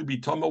should only be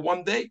Tama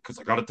 1 day, because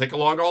I got to take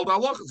along all the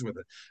halachas with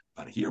it.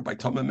 But here by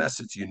Tama Mes,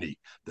 it's unique.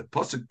 The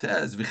pasuk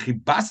says,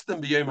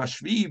 "V'chibastem b'yom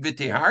hashvi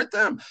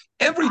v'tihartem."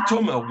 Every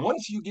Tuma,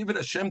 once you give it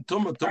a Shem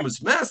Tuma,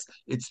 Tumas Mes,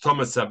 it's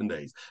Tuma 7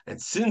 days.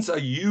 And since I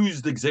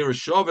used the Xer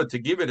Shava to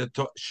give it a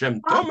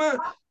Shem Tuma,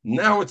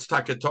 now it's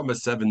Takatoma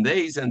 7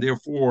 days, and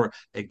therefore,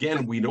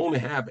 again, we don't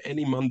have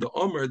any Manda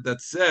Omer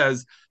that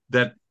says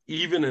that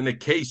even in a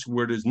case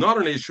where there's not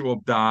an issue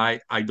of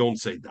die, I don't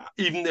say die.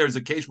 Even there's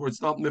a case where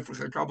it's not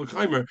Mifrach HaKal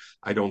B'Chaimer,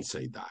 I don't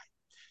say die.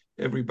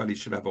 Everybody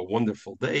should have a wonderful day.